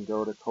 then you can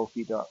go to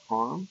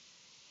ko-fi.com,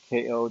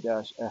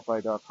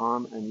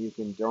 ko-fi.com, and you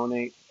can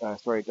donate,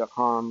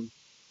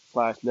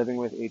 .com/living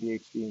with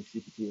ADHD and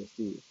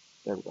CPTSD.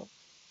 There we go.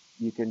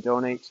 You can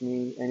donate to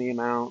me any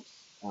amount.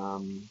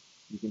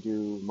 You can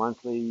do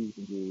monthly. You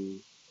can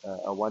do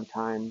a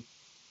one-time.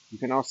 You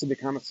can also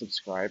become a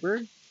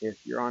subscriber.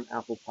 If you're on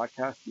Apple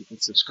Podcasts, you can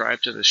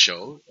subscribe to the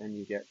show and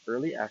you get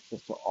early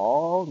access to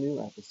all new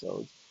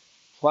episodes.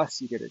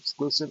 Plus, you get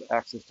exclusive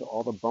access to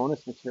all the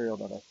bonus material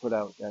that I put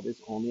out that is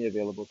only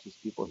available to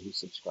people who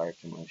subscribe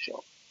to my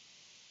show.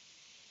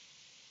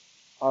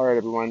 All right,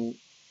 everyone.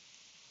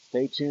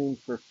 Stay tuned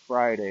for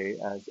Friday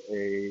as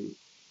a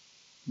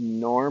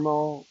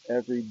normal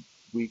every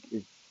week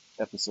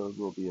episode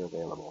will be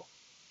available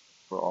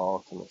for all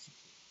to listen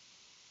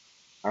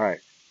to. All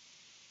right.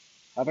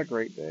 Have a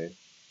great day.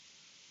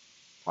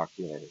 Talk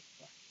to you later.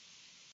 Bye.